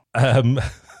bit.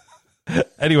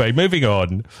 Anyway, moving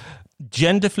on.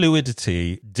 Gender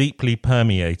fluidity deeply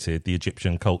permeated the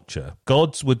Egyptian culture.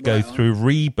 Gods would go through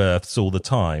rebirths all the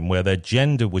time where their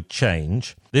gender would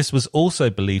change. This was also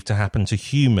believed to happen to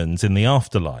humans in the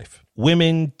afterlife.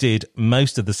 Women did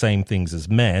most of the same things as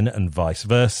men and vice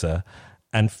versa,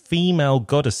 and female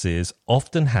goddesses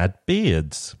often had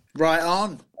beards. Right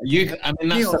on. that's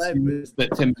something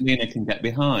that Timberlina can get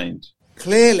behind.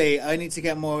 Clearly, I need to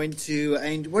get more into...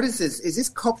 What is this? Is this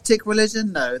Coptic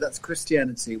religion? No, that's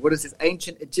Christianity. What is this?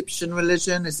 Ancient Egyptian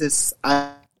religion? Is this...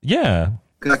 Yeah.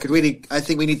 I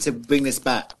think we need to bring this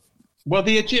back. Well,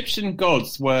 the Egyptian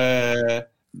gods were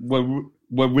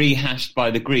rehashed by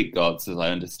the Greek gods, as I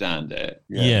understand it.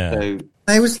 Yeah. So,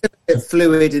 They were still a bit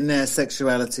fluid in their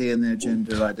sexuality and their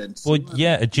gender identity. Well,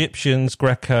 yeah, Egyptians,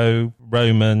 Greco,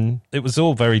 Roman, it was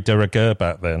all very de rigueur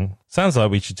back then. Sounds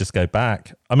like we should just go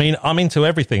back. I mean, I'm into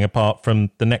everything apart from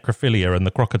the necrophilia and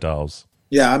the crocodiles.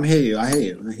 Yeah, I hear you. I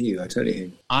totally hear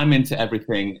you. I'm into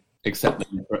everything except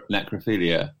the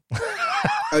necrophilia.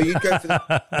 Oh, you'd go for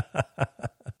that?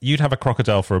 You'd have a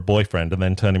crocodile for a boyfriend and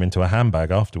then turn him into a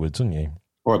handbag afterwards, wouldn't you?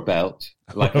 Or a belt,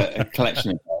 like a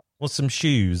collection of belts. Or some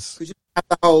shoes. Could you have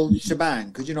the whole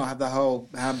shebang? Could you not have the whole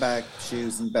handbag,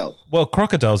 shoes and belt? Well,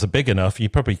 crocodiles are big enough, you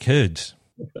probably could.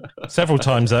 Several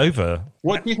times over.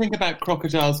 What do you think about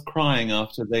crocodiles crying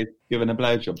after they've given a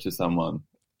blowjob to someone?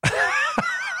 It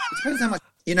depends how much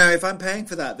You know, if I'm paying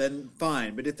for that, then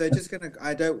fine. But if they're just going to,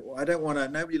 I don't want to.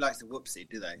 Nobody likes a whoopsie,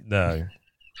 do they? No,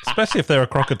 especially if they're a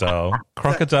crocodile.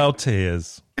 Crocodile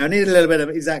tears. I need a little bit of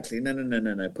exactly.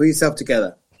 No. Put yourself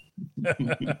together.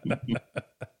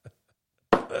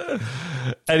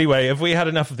 Anyway, have we had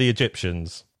enough of the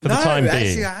Egyptians for the time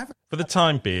being? For the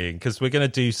time being, because we're going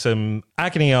to do some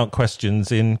agony aunt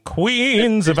questions in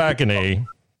Queens of Agony.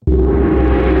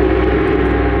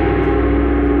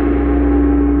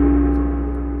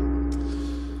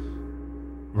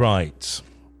 Right.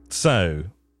 So,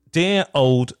 dear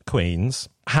old queens,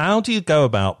 how do you go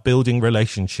about building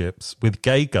relationships with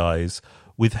gay guys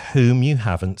with whom you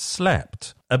haven't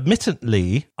slept?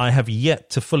 Admittedly, I have yet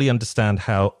to fully understand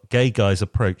how gay guys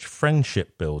approach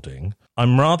friendship building.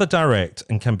 I'm rather direct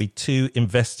and can be too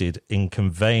invested in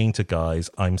conveying to guys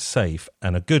I'm safe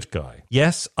and a good guy.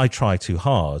 Yes, I try too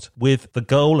hard, with the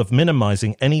goal of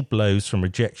minimizing any blows from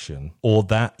rejection or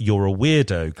that you're a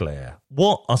weirdo glare.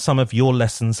 What are some of your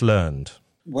lessons learned?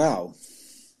 Wow.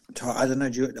 I don't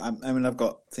know. I mean, I've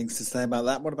got things to say about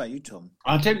that. What about you, Tom?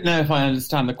 I don't know if I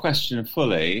understand the question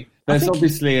fully. There's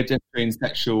obviously a difference in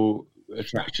sexual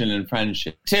attraction and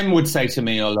friendship. Tim would say to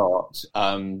me a lot,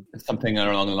 something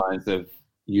along the lines of,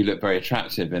 you look very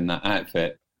attractive in that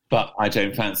outfit, but I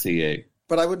don't fancy you.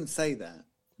 But I wouldn't say that.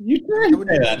 You do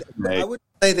say that to me. I wouldn't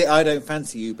say the I don't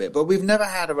fancy you bit, but we've never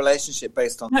had a relationship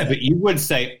based on No, sex. but you would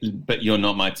say, but you're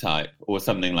not my type, or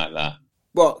something like that.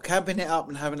 What, camping it up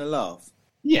and having a laugh?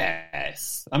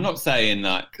 Yes. I'm not saying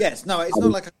that. Yes, no, it's not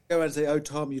like I go and say, oh,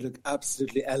 Tom, you look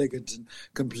absolutely elegant and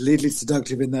completely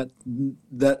seductive in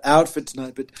that outfit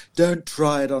tonight, but don't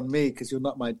try it on me because you're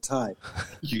not my type.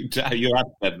 You have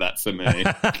said that to me.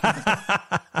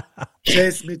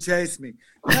 Chase me.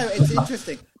 No, it's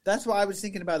interesting. That's why I was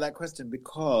thinking about that question,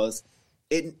 because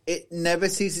it never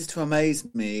ceases to amaze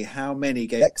me how many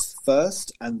get sex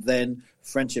first and then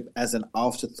friendship as an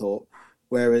afterthought.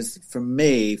 Whereas for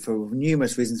me, for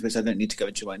numerous reasons, which I don't need to go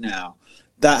into right now,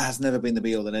 that has never been the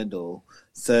be-all and end-all.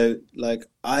 So, like,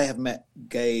 I have met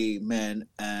gay men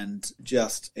and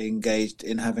just engaged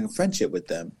in having a friendship with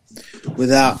them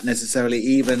without necessarily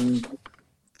even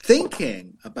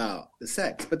thinking about the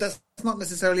sex. But that's not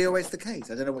necessarily always the case.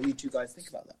 I don't know what you two guys think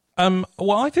about that.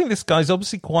 Well, I think this guy's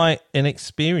obviously quite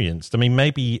inexperienced. I mean,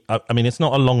 it's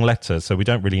not a long letter, so we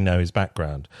don't really know his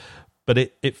background. But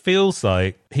it feels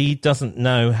like he doesn't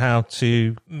know how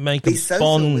to make a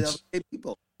bond with other gay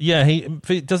people. Yeah, he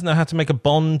doesn't know how to make a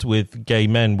bond with gay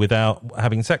men without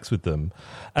having sex with them.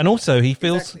 And also he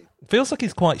feels like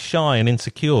he's quite shy and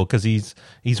insecure because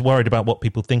he's worried about what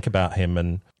people think about him.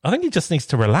 And I think he just needs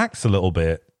to relax a little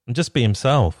bit and just be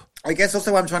himself. I guess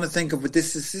also I'm trying to think of,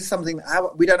 this is something,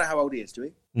 we don't know how old he is, do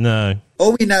we? No.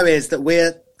 All we know is that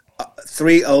we're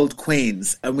three old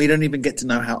queens and we don't even get to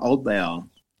know how old they are.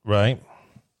 Right.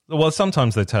 Well,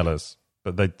 sometimes they tell us,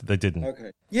 but they didn't. Okay.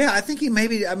 Yeah, I think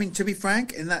to be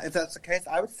frank, if that's the case,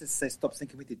 I would just say stop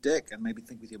thinking with your dick and maybe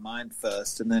think with your mind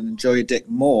first and then enjoy your dick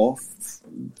more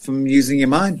from using your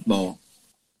mind more.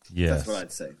 Yes. That's what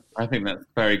I'd say. I think that's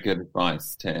very good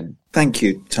advice, Tim. Thank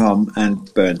you, Tom and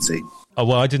Bernsey. Oh,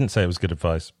 well, I didn't say it was good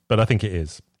advice, but I think it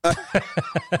is.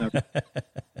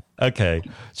 Okay,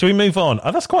 shall we move on?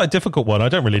 Oh, that's quite a difficult one. I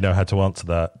don't really know how to answer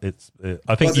that.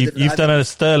 I think you've done a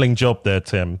sterling job there,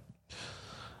 Tim.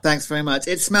 Thanks very much.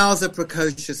 It smells of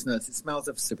precociousness. It smells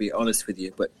of, to be honest with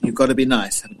you, but you've got to be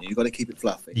nice, haven't you? You've got to keep it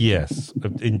fluffy. Yes,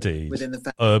 indeed. Within the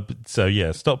family. So,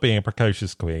 yeah, stop being a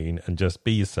precocious queen and just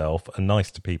be yourself and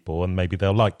nice to people, and maybe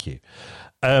they'll like you.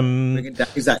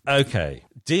 Exactly. Okay.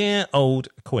 Dear old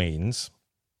queens,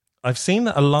 I've seen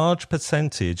that a large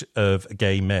percentage of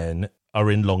gay men are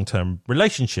in long-term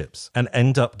relationships and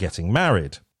end up getting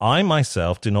married. I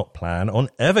myself do not plan on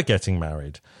ever getting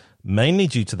married, mainly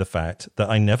due to the fact that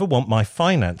I never want my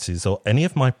finances or any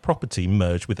of my property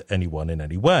merged with anyone in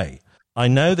any way. I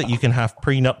know that you can have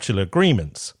prenuptial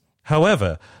agreements.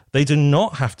 However, they do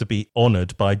not have to be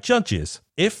honoured by judges.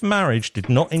 If marriage did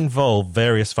not involve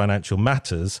various financial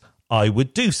matters, I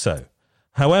would do so.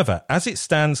 However, as it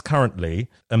stands currently,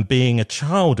 and being a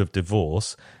child of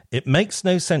divorce, it makes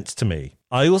no sense to me.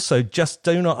 I also just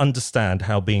do not understand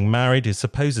how being married is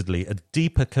supposedly a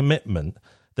deeper commitment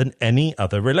than any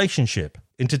other relationship.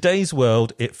 In today's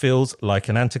world, it feels like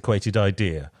an antiquated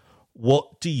idea.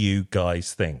 What do you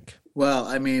guys think? Well,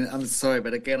 I mean, I'm sorry,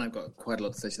 but again, I've got quite a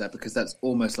lot to say to that because that's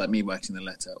almost like me writing the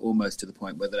letter, almost to the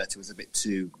point where the letter was a bit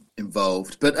too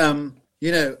involved. But,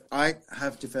 I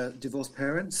have divorced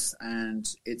parents, and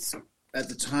it's at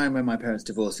the time when my parents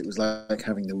divorced, it was like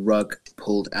having the rug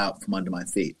pulled out from under my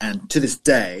feet. And to this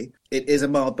day, it is a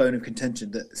mild bone of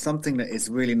contention that something that is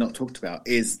really not talked about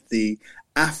is the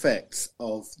affects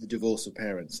of the divorce of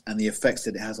parents and the effects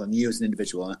that it has on you as an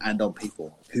individual and on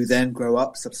people who then grow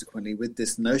up subsequently with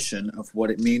this notion of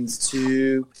what it means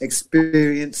to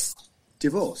experience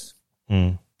divorce.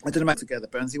 I don't know about together.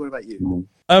 Bernsey, what about you?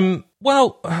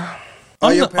 Well,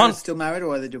 are your parents still married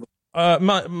or are they divorced?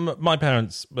 My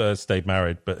parents stayed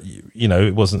married, but you know,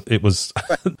 it was.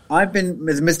 I've been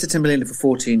with Mr. Timberlina for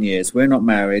 14 years. We're not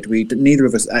married. Neither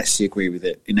of us actually agree with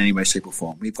it in any way, shape, or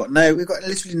form. We've got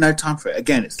literally no time for it.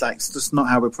 Again, it's just not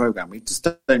how we're programmed. We just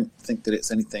don't think that it's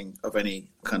anything of any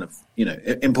kind of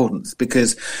importance,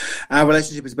 because our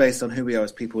relationship is based on who we are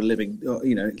as people living,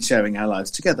 sharing our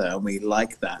lives together, and we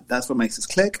like that. That's what makes us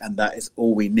click, and that is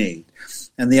all we need.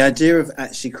 And the idea of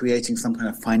actually creating some kind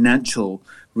of financial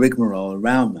rigmarole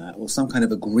around that, or some kind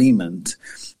of agreement,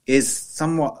 is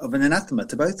somewhat of an anathema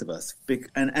to both of us.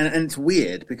 And it's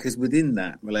weird because within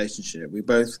that relationship, we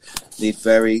both lead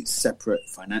very separate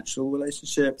financial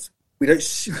relationships. We don't.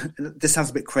 This sounds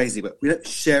a bit crazy, but we don't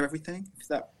share everything. If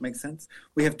that makes sense.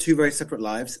 We have two very separate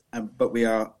lives, but we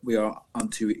are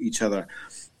unto each other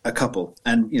a couple.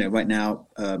 And right now,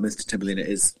 Mr. Timberlina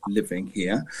is living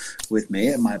here with me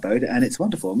at my abode, and it's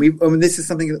wonderful. And this is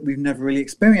something that we've never really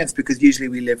experienced, because usually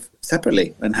we live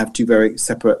separately and have two very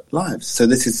separate lives. So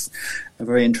this is a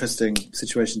very interesting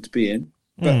situation to be in.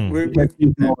 But we're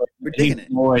digging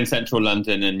it. More in central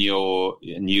London, and you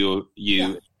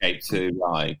escape to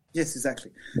Rye. Yes, exactly.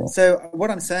 Yeah. So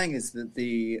what I'm saying is that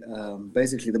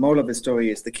basically the moral of the story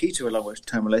is the key to a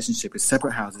long-term relationship is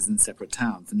separate houses in separate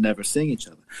towns and never seeing each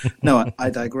other. No,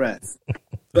 I digress.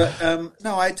 But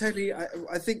no, I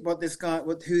think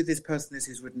who this person is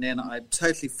who's written in, I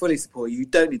totally fully support you. You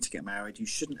don't need to get married. You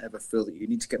shouldn't ever feel that you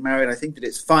need to get married. I think that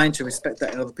it's fine to respect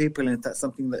that in other people, and if that's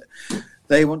something that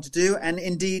they want to do, and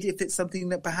indeed if it's something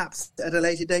that perhaps at a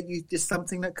later date is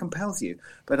something that compels you.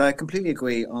 But I completely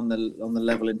agree on the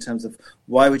level in terms of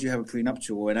why would you have a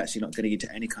prenuptial and actually not getting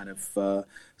into any kind of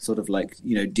sort of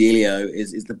dealio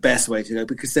is the best way to go,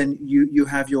 because then you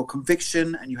have your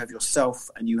conviction and you have yourself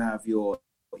and you have your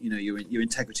your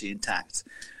integrity intact.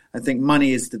 I think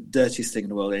money is the dirtiest thing in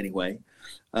the world anyway.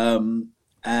 And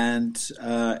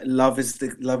love is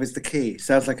the key.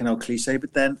 Sounds like an old cliche,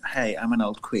 but then, hey, I'm an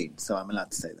old queen, so I'm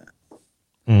allowed to say that.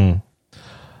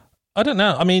 I don't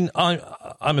know. I mean,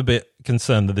 I'm a bit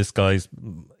concerned that this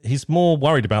he's more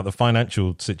worried about the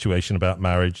financial situation about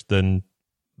marriage than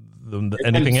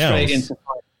anything else.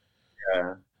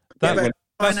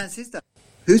 Finance is that.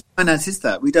 Whose finance is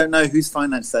that? We don't know whose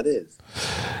finance that is.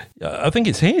 I think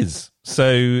it's his.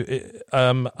 So,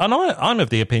 and I'm of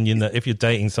the opinion that if you're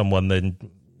dating someone, then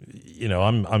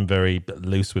I'm very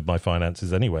loose with my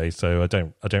finances anyway. So I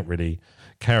don't really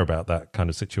care about that kind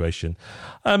of situation.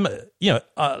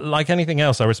 Like anything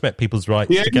else, I respect people's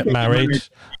rights to get married.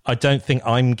 I don't think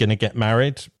I'm going to get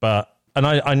married, and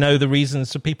I know the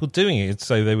reasons for people doing it.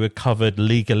 So they were covered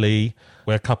legally,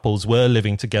 where couples were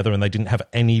living together and they didn't have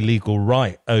any legal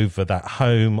right over that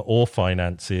home or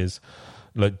finances,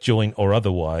 like joint or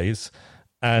otherwise.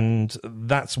 And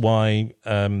that's why,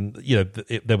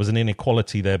 there was an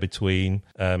inequality there between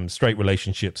straight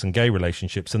relationships and gay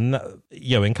relationships. And,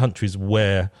 in countries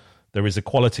where there is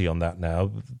equality on that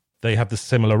now, they have the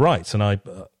similar rights. And I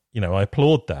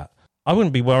applaud that. I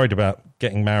wouldn't be worried about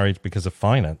getting married because of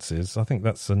finances. I think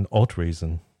that's an odd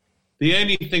reason. The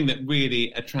only thing that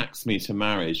really attracts me to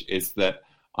marriage is that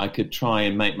I could try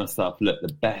and make myself look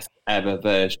the best ever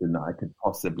version that I could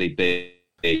possibly be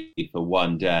for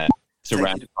one day,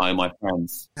 surrounded by my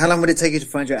friends. How long would it take you to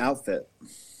find your outfit?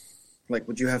 Like,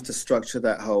 would you have to structure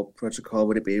that whole protocol?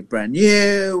 Would it be brand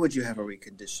new? Would you have a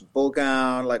reconditioned ball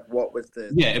gown? Like, what was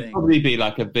the Yeah, it'd probably be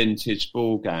like a vintage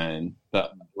ball gown,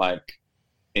 but like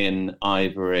in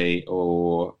ivory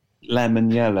or lemon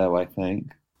yellow, I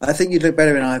think. I think you'd look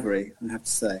better in ivory, I have to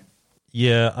say.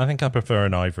 Yeah, I think I prefer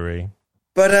an ivory.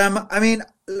 But I mean,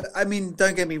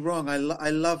 don't get me wrong. I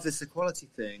love this equality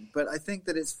thing, but I think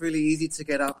that it's really easy to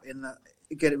get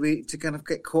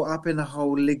caught up in the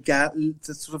whole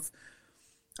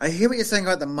I hear what you're saying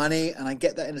about the money, and I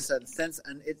get that in a certain sense.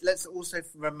 And let's also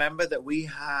remember that we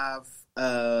have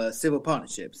civil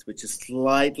partnerships, which is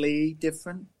slightly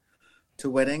different to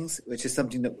weddings, which is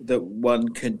something that one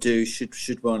can do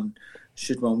should one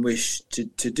wish to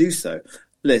do so.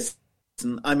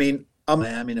 Listen, I mean,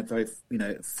 I'm in a very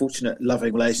fortunate,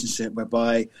 loving relationship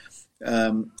whereby,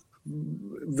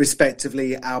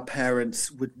 respectively, our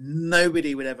parents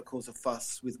nobody would ever cause a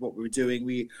fuss with what we were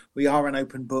doing. We are an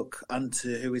open book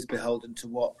unto who is beholden to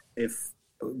what if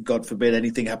God forbid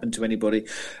anything happened to anybody.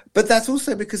 But that's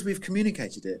also because we've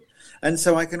communicated it. And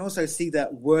so I can also see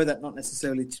that were that not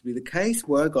necessarily to be the case,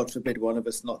 were, God forbid, one of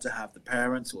us not to have the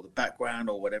parents or the background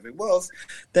or whatever it was,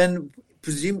 then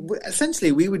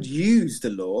essentially we would use the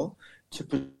law to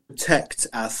protect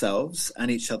ourselves and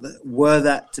each other, were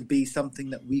that to be something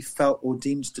that we felt or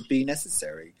deemed to be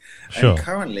necessary. Sure. And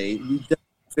currently, we don't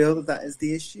feel that that is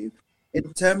the issue.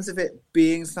 In terms of it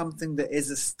being something that is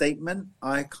a statement,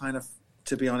 I kind of,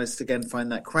 to be honest, again,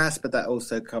 find that crass, but that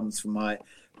also comes from my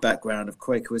background of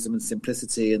Quakerism and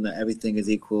simplicity, and that everything is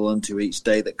equal unto each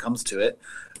day that comes to it.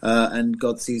 And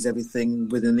God sees everything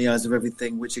within the eyes of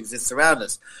everything which exists around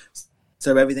us.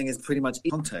 So everything is pretty much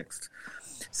in context.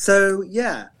 So,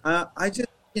 yeah, I just,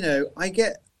 I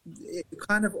get, it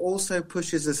kind of also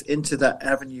pushes us into that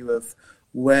avenue of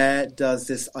where does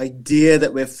this idea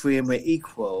that we're free and we're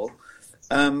equal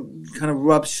kind of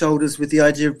rub shoulders with the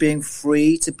idea of being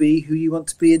free to be who you want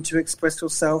to be and to express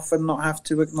yourself and not have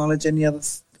to acknowledge any other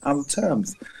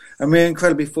terms. And we're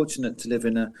incredibly fortunate to live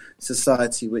in a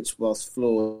society which, whilst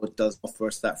flawed, does offer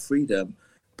us that freedom.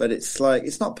 But it's like,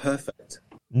 it's not perfect.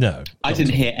 No. I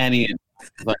didn't hear any of it.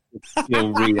 Like,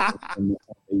 still reading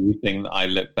you think that I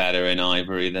look better in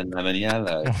ivory than lemon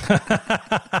yellow.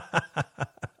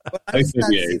 Well, I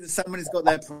understand to see that someone has got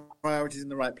their priorities in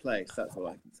the right place. That's all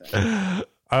I can say.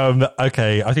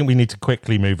 Okay, I think we need to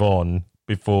quickly move on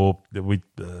before we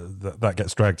that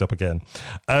gets dragged up again.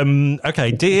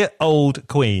 Okay, dear old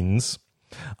queens,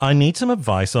 I need some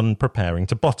advice on preparing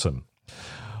to bottom.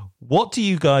 What do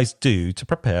you guys do to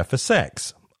prepare for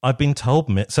sex? I've been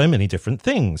told so many different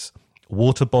things.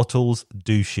 Water bottles,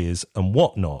 douches, and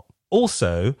whatnot.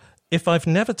 Also, if I've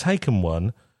never taken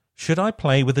one, should I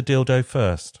play with a dildo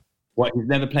first? What, he's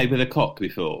never played with a cock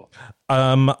before?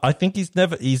 I think he's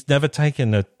never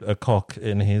taken a cock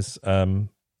in his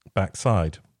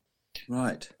backside.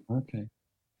 Right. Okay.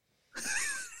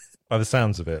 By the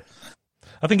sounds of it.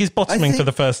 I think he's bottoming for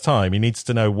the first time. He needs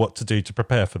to know what to do to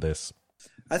prepare for this.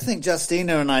 I think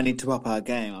Justina and I need to up our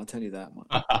game, I'll tell you that much.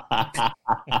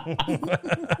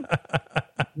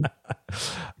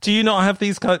 Do you not have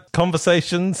these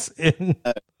conversations in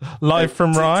live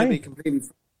from Rye?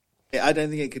 I don't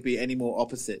think it could be any more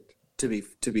opposite. To be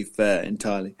fair,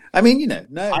 entirely. I mean,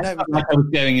 no. I felt like I was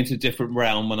going into a different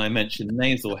realm when I mentioned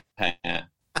nasal hair.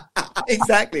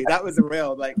 Exactly, that was a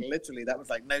real, literally, that was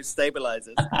no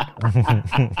stabilizers.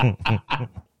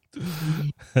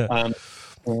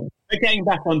 But getting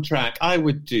back on track, I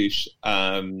would douche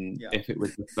if it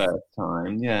was the first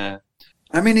time. Yeah.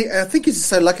 I mean, I think it's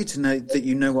so lucky to know that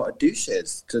you know what a douche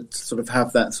is, to sort of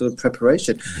have that sort of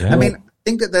preparation. Yeah. I mean, I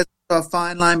think that there's a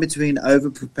fine line between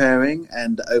over-preparing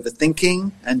and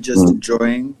overthinking and just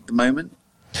enjoying the moment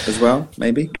as well,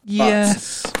 maybe.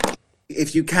 Yes. But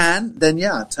if you can, then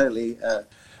yeah, totally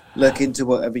look into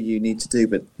whatever you need to do.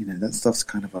 But, that stuff's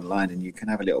kind of online and you can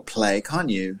have a little play, can't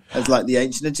you? As like the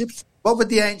ancient Egyptians. What would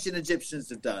the ancient Egyptians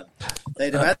have done?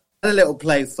 They'd have had a little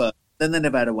play first, then they'd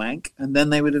have had a wank, and then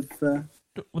they would have...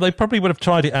 Well, they probably would have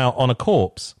tried it out on a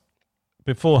corpse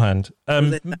beforehand.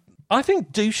 I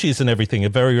think douches and everything are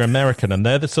very American, and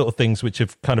they're the sort of things which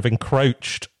have kind of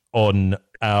encroached on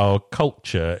our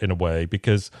culture in a way,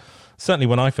 because certainly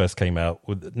when I first came out,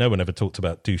 no one ever talked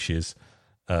about douches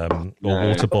or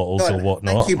water bottles or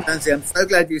whatnot. Thank you, Nancy. I'm so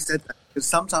glad you said that, because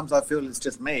sometimes I feel it's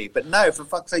just me. But no, for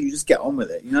fuck's sake, you just get on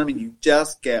with it. You know what I mean? You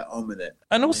just get on with it.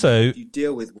 And also... You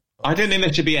deal with... I don't think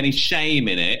there should be any shame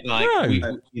in it.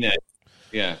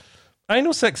 Yeah.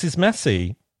 Anal sex is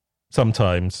messy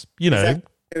sometimes,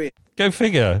 Exactly. Go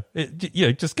figure.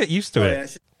 Just get used to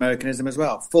it. Americanism as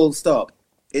well. Full stop.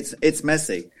 It's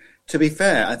messy. To be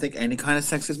fair, I think any kind of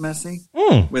sex is messy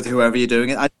with whoever you're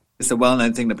doing it. It's a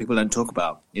well-known thing that people don't talk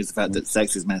about, is the fact that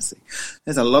sex is messy.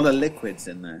 There's a lot of liquids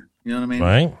in there. You know what I mean?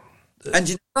 Right.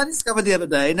 And I discovered the other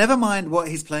day, never mind what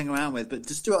he's playing around with, but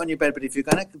just do it on your bed. But if you're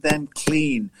going to then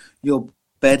clean your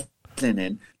bed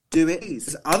linen, do it.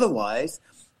 Otherwise,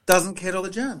 doesn't kill all the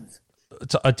germs.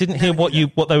 So I didn't hear what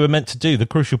they were meant to do. The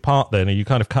crucial part then, are you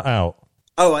kind of cut out?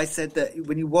 Oh, I said that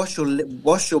when you wash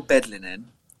your bed linen,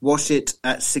 wash it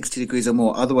at 60 degrees or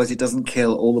more. Otherwise, it doesn't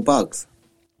kill all the bugs.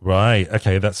 Right.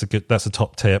 Okay. That's a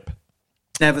top tip.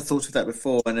 Never thought of that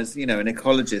before. And as an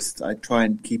ecologist, I try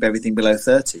and keep everything below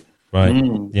 30. Right.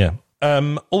 Yeah.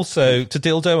 Also, to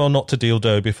dildo or not to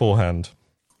dildo beforehand?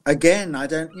 Again, I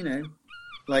don't,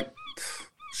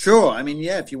 sure. I mean,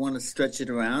 yeah, if you want to stretch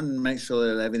it around and make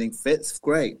sure that everything fits,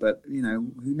 great. But, who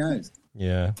knows?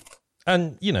 Yeah.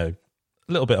 And, a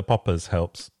little bit of poppers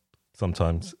helps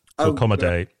sometimes to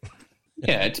accommodate.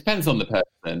 Yeah, it depends on the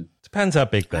person. Depends how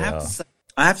big they are.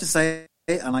 I have to say,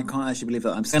 and I can't actually believe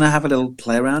that. I'm going to have a little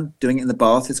play around. Doing it in the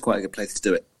bath is quite a good place to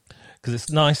do it. Because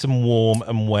it's nice and warm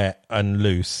and wet and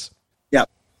loose.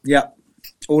 Yep.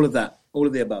 All of that. All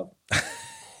of the above.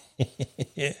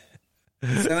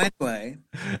 So anyway.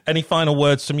 Any final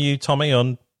words from you, Tommy,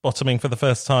 on bottoming for the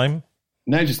first time?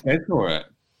 No, just go for it.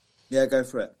 Yeah, go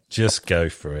for it. Just go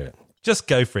for it. Just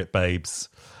go for it, babes.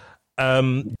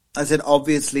 I said,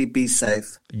 obviously, be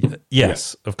safe.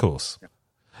 Yes, of course.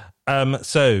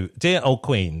 So, dear old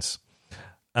queens,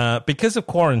 because of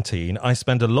quarantine, I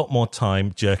spend a lot more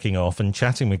time jerking off and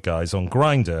chatting with guys on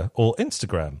Grindr or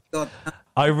Instagram. God.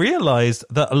 I realised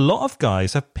that a lot of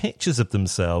guys have pictures of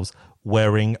themselves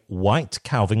wearing white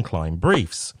Calvin Klein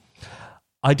briefs.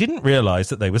 I didn't realise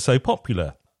that they were so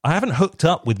popular. I haven't hooked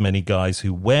up with many guys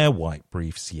who wear white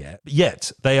briefs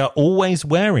yet they are always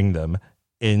wearing them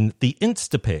in the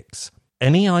Instapics.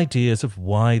 Any ideas of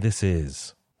why this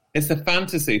is? It's a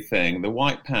fantasy thing. The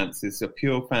white pants is a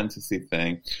pure fantasy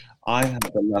thing. I have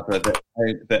a lover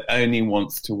that only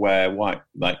wants to wear white,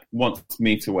 like wants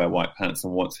me to wear white pants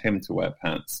and wants him to wear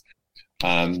pants.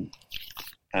 And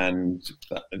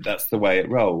that's the way it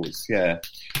rolls, yeah.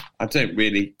 I don't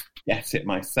really get it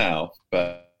myself,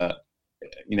 but,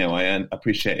 I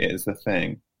appreciate it as a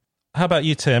thing. How about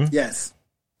you, Tim? Yes.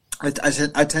 I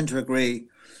tend to agree.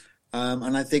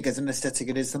 And I think as an aesthetic,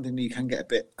 it is something that you can get a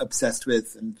bit obsessed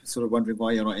with and sort of wondering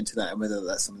why you're not into that and whether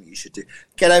that's something you should do.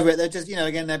 Get over it. They're just,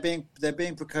 again, they're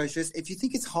being precocious. If you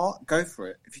think it's hot, go for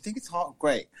it. If you think it's hot,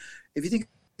 great. If you think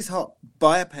it's hot,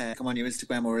 buy a pair, come on your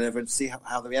Instagram or whatever and see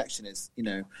how the reaction is,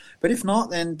 But if not,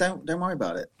 then don't worry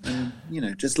about it. And,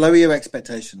 just lower your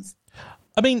expectations.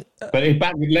 I mean... But let's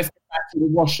get back to the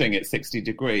washing at 60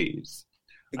 degrees.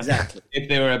 Exactly. If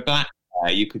there were a black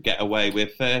pair, you could get away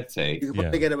with 30. You could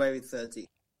probably get away with 30.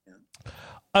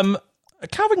 Yeah.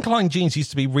 Calvin Klein jeans used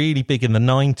to be really big in the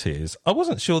 90s. I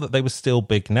wasn't sure that they were still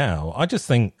big now. I just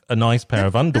think a nice pair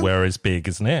of underwear is big,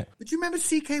 isn't it? But you remember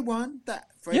CK1, that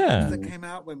fragrance that came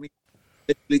out when we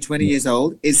were literally 20 years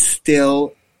old, is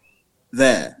still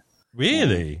there.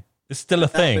 Really? It's still a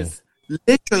thing? Was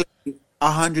literally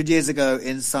 100 years ago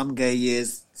in some gay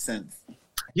years since.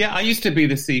 Yeah, I used to be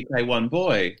the CK1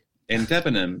 boy in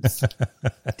Debenhams.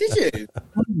 Did you?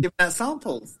 Giving out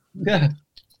samples? Yeah.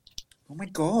 Oh my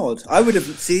God. I would have,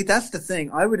 that's the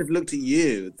thing. I would have looked at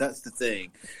you. That's the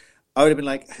thing. I would have been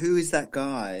like, who is that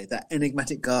guy, that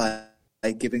enigmatic guy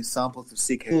giving samples of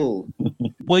CK? Cool.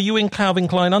 Were you in Calvin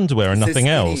Klein underwear and nothing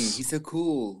else? He's so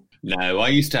cool. No, I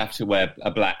used to have to wear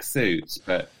a black suit,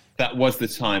 but that was the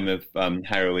time of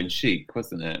heroin chic,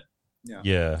 wasn't it?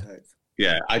 Yeah.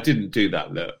 Yeah, I didn't do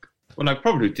that look. Well, I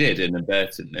probably did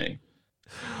inadvertently.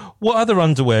 What other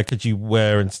underwear could you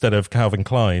wear instead of Calvin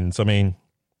Klein's? I mean,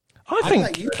 I think...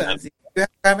 Like you, Fancy. Do you have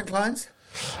Calvin Klein's?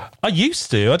 I used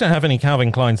to. I don't have any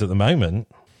Calvin Klein's at the moment.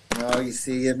 Oh, you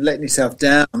see, you're letting yourself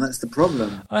down. That's the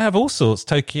problem. I have all sorts.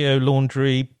 Tokyo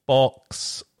Laundry,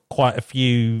 Box, quite a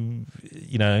few,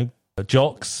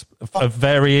 jocks of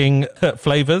varying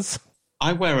flavours.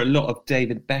 I wear a lot of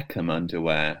David Beckham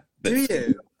underwear. Do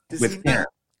you? Does he know?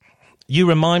 You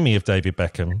remind me of David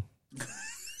Beckham.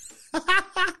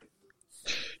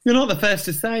 You're not the first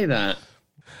to say that.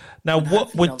 Now,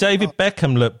 what would David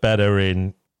Beckham look better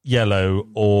in, yellow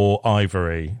or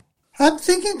ivory? I'm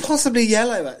thinking possibly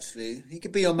yellow, actually. He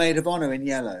could be your maid of honour in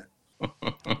yellow.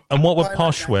 And what would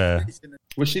Posh wear?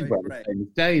 Well, she'd wear the same as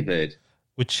David.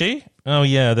 Would she? Oh,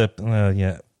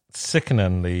 yeah.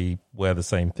 Sickeningly wear the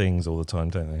same things all the time,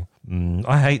 don't they?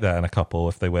 I hate that in a couple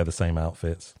if they wear the same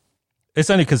outfits. It's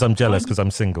only because I'm jealous because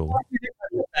I'm single. Why do you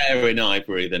look better in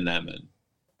ivory than lemon?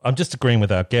 I'm just agreeing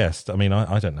with our guest. I mean,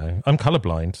 I don't know. I'm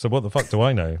colourblind, so what the fuck do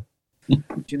I know? Do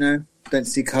you know? Don't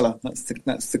see colour. That's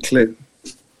the clue.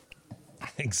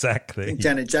 Exactly. I think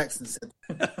Janet Jackson said.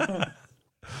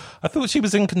 I thought she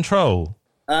was in control.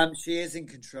 She is in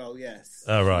control. Yes.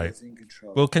 Oh, right. She is in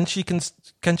control. Well, can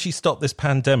she stop this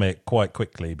pandemic quite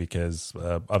quickly? Because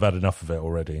I've had enough of it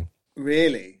already.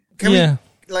 Really? Can we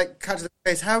cut to the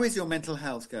chase? How is your mental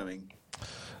health going?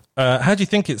 How do you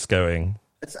think it's going?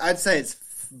 I'd say it's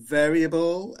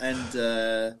variable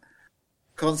and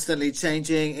constantly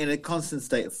changing, in a constant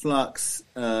state of flux.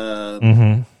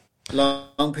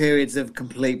 Long periods of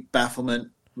complete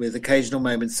bafflement with occasional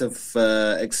moments of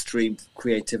extreme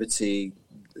creativity,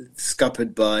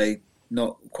 scuppered by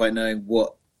not quite knowing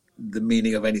what the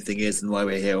meaning of anything is and why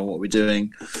we're here and what we're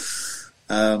doing.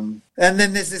 And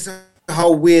then there's this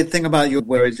whole weird thing about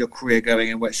where is your career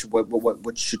going and what should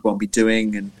one be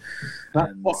doing. And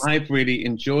that's what I've really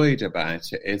enjoyed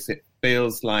about it, is it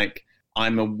feels like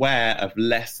I'm aware of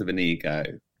less of an ego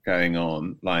going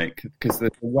on, like, because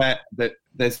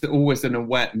there's always an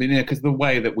awareness, because the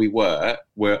way that we work,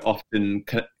 we're often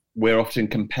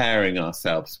comparing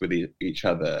ourselves with each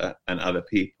other and other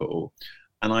people.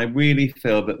 And I really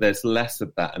feel that there's less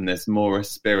of that, and there's more a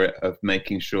spirit of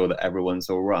making sure that everyone's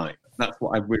all right. That's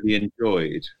what I really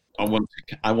enjoyed. I want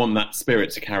that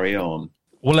spirit to carry on.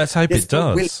 Well, let's hope it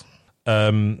does.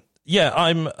 Yeah,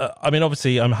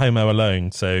 obviously I'm homo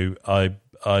alone, so I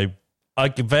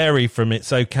vary from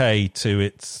it's okay to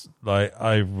it's like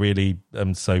I really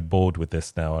am so bored with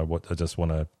this now. I just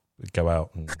want to go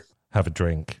out and have a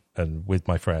drink and with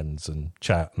my friends and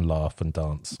chat and laugh and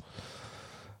dance.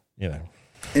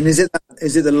 And is it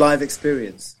the live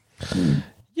experience?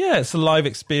 Yeah, it's a live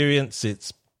experience.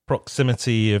 It's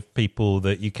proximity of people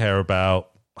that you care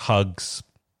about, hugs,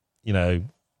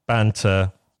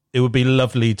 banter. It would be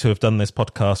lovely to have done this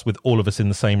podcast with all of us in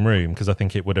the same room, because I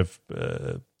think it would have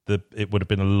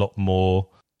been a lot more,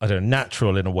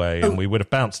 natural in a way, and we would have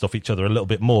bounced off each other a little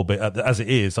bit more. But as it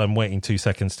is, I'm waiting 2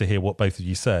 seconds to hear what both of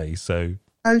you say. So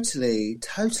totally.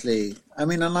 I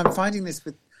mean, and I'm finding this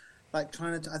with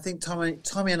trying to. I think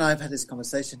Tommy and I have had this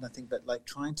conversation. I think that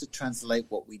trying to translate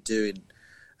what we do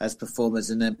as performers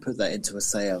and then put that into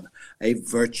a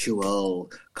virtual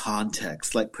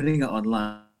context, putting it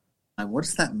online. And what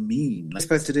does that mean? I'm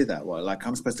supposed to do that? Well,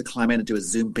 I'm supposed to climb in and do a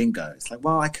Zoom bingo. It's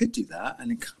I could do that,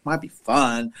 and it might be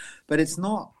fun, but it's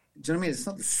not. Do you know what I mean? It's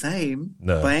not the same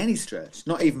by any stretch.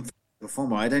 Not even for a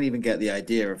performer. I don't even get the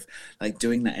idea of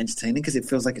doing that entertaining, because it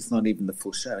feels like it's not even the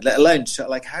full show. Let alone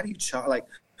how do you charge?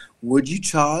 Would you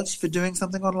charge for doing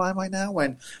something online right now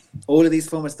when all of these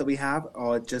formats that we have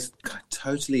are just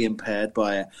totally impaired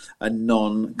by a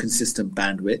non-consistent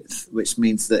bandwidth, which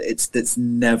means that it's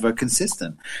never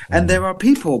consistent. And there are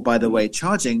people, by the way,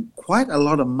 charging quite a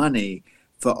lot of money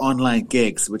for online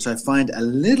gigs, which I find a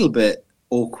little bit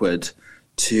awkward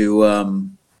to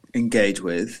engage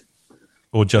with.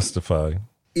 Or justify.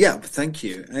 Yeah, thank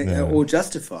you. Yeah. Or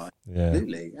justify. Yeah.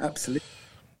 Absolutely.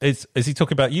 Is he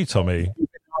talking about you, Tommy?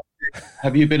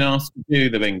 Have you been asked to do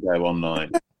the bingo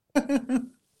online?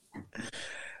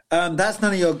 That's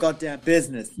none of your goddamn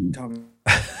business, Tommy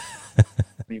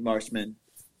Marshman.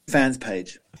 Fans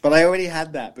page. But I already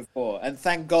had that before. And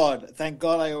thank God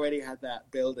I already had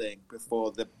that building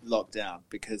before the lockdown,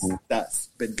 because that's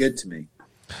been good to me.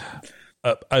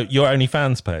 Your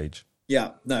OnlyFans page?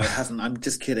 Yeah, no, it hasn't. I'm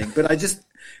just kidding. But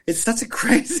it's such a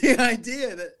crazy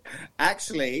idea that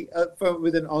actually, from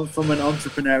an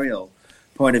entrepreneurial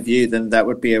point of view, then that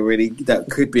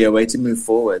could be a way to move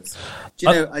forwards. Do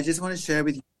you know, I just want to share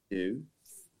with you,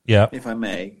 if I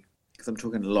may, because I'm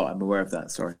talking a lot, I'm aware of that,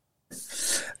 sorry.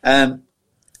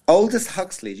 Aldous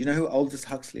Huxley, do you know who Aldous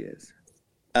Huxley is?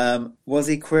 Was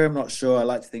he queer? I'm not sure. I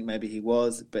like to think maybe he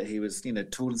was, but he was,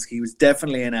 he was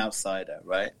definitely an outsider,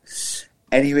 right?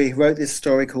 Anyway, he wrote this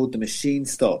story called The Machine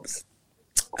Stops.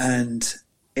 And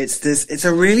it's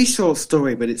a really short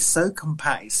story, but it's so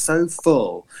compact, it's so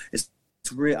full.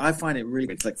 I find it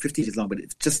really, it's 50 pages long, but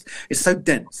it's so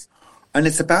dense. And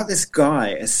it's about this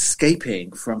guy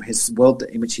escaping from his world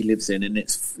in which he lives in, and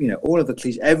it's all of the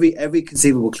cliche, every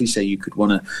conceivable cliche you could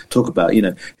want to talk about.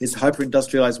 His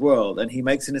hyper-industrialized world, and he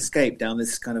makes an escape down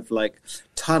this kind of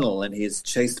tunnel, and he is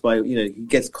chased by he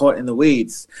gets caught in the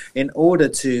weeds in order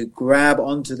to grab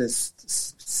onto this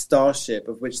starship,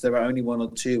 of which there are only one or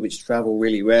two which travel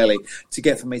really rarely, to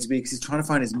get from A to B, because he's trying to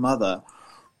find his mother.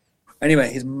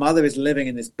 Anyway, his mother is living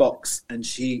in this box, and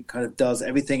she kind of does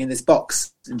everything in this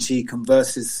box, and she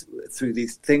converses through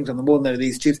these things on the wall. And there are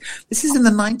these tubes. This is in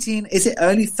the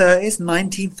early 30s,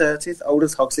 1930s.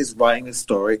 Aldous Huxley's writing a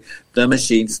story. The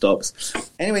Machine Stops.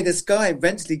 Anyway, this guy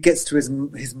eventually gets to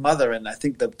his mother, and I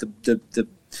think the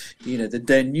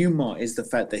denouement is the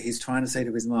fact that he's trying to say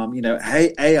to his mom,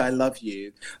 hey, I love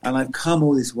you, and I've come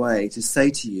all this way to say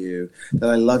to you that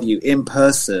I love you in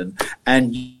person,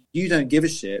 and you don't give a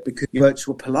shit because you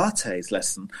virtual Pilates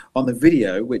lesson on the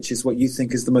video, which is what you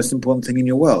think is the most important thing in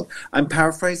your world. I'm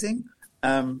paraphrasing,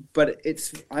 but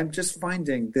I'm just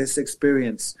finding this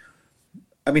experience.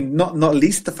 I mean, not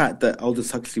least the fact that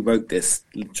Aldous Huxley wrote this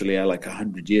literally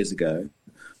 100 years ago,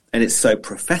 and it's so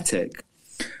prophetic.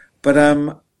 But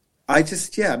I'm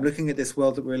looking at this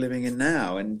world that we're living in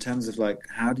now, in terms of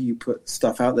how do you put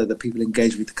stuff out there that people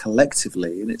engage with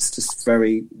collectively, and it's just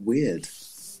very weird.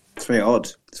 It's very odd.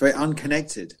 It's very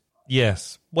unconnected.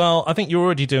 Yes. Well, I think you're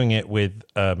already doing it with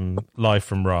Live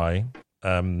from Rye.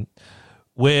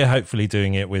 We're hopefully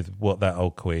doing it with What That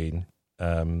Old Queen.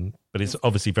 But it's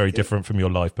obviously very different from your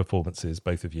live performances,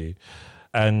 both of you.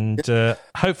 And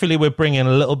hopefully we're bringing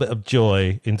a little bit of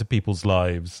joy into people's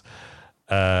lives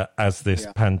as this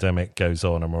pandemic goes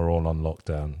on and we're all on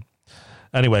lockdown.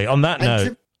 Anyway, on that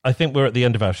note, I think we're at the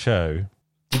end of our show.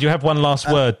 Did you have one last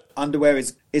word? Underwear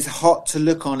is hot to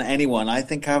look on anyone. I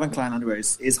think Calvin Klein underwear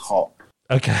is hot.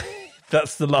 Okay,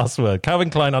 that's the last word. Calvin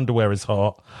Klein underwear is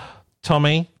hot.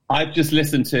 Tommy? I've just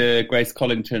listened to Grace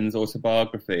Collington's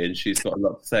autobiography, and she's got a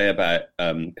lot to say about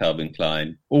Calvin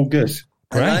Klein. All good.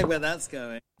 Great. I like where that's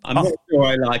going. I'm not sure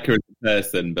I like her as a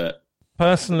person, but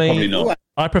personally, probably not.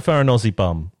 I prefer an Aussie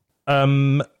bum.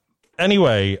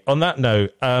 Anyway, on that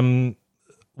note,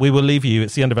 we will leave you.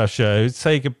 It's the end of our show.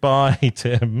 Say goodbye,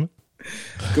 Tim.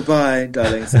 Goodbye,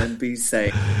 darlings, and be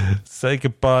safe. Say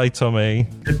goodbye, Tommy.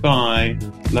 Goodbye.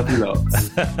 Love you lots.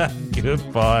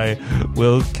 Goodbye.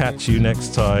 We'll catch you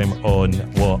next time on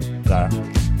What That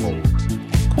Old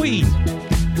Queen.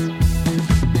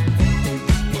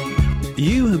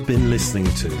 You have been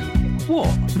listening to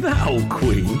What That Old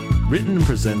Queen, written and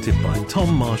presented by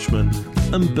Tom Marshman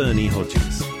and Bernie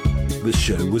Hodges. The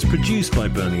show was produced by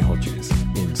Bernie Hodges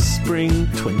in spring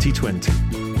 2020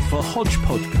 for Hodge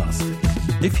Podcasting.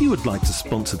 If you would like to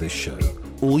sponsor this show,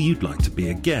 or you'd like to be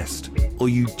a guest, or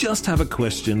you just have a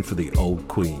question for the Old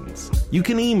Queens, you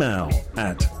can email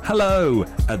at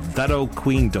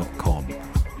hello@thatoldqueen.com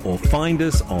or find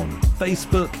us on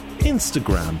Facebook,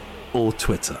 Instagram, or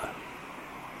Twitter.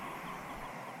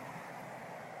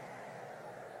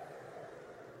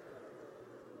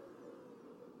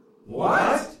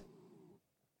 What?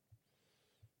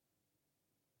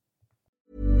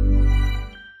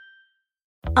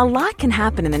 A lot can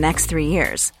happen in the next 3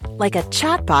 years. Like a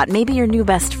chatbot may be your new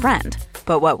best friend.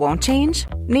 But what won't change?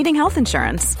 Needing health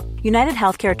insurance. United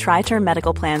Healthcare Tri-Term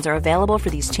Medical Plans are available for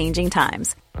these changing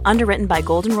times. Underwritten by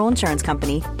Golden Rule Insurance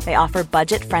Company, they offer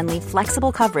budget-friendly,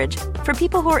 flexible coverage for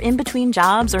people who are in between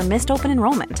jobs or missed open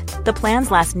enrollment. The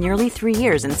plans last nearly 3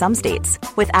 years in some states,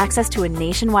 with access to a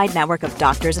nationwide network of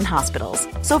doctors and hospitals.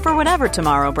 So for whatever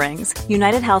tomorrow brings,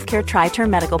 United Healthcare Tri-Term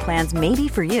Medical Plans may be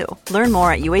for you. Learn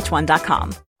more at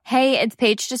uh1.com. Hey, it's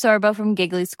Paige DeSorbo from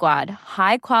Giggly Squad.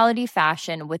 High quality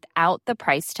fashion without the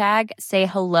price tag. Say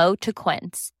hello to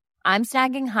Quince. I'm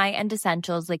snagging high-end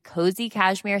essentials like cozy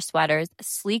cashmere sweaters,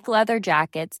 sleek leather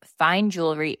jackets, fine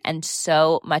jewelry, and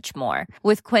so much more.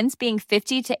 With Quince being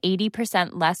 50 to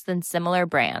 80% less than similar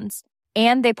brands.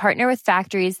 And they partner with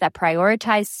factories that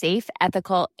prioritize safe,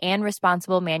 ethical, and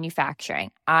responsible manufacturing.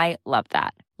 I love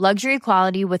that. Luxury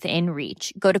quality within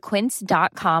reach. Go to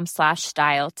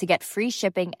quince.com/style to get free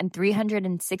shipping and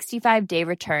 365-day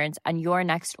returns on your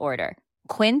next order.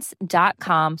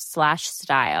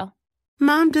 Quince.com/style.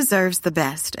 Mom deserves the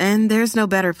best, and there's no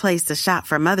better place to shop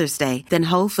for Mother's Day than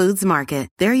Whole Foods Market.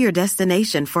 They're your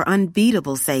destination for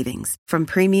unbeatable savings, from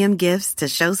premium gifts to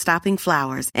show-stopping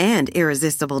flowers and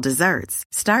irresistible desserts.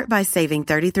 Start by saving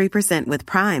 33% with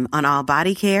Prime on all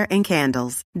body care and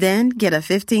candles. Then get a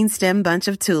 15-stem bunch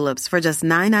of tulips for just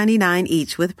 $9.99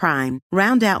 each with Prime.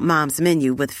 Round out Mom's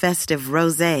menu with festive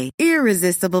rosé,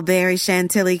 irresistible berry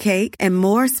chantilly cake, and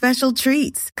more special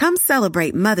treats. Come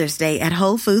celebrate Mother's Day at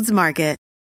Whole Foods Market.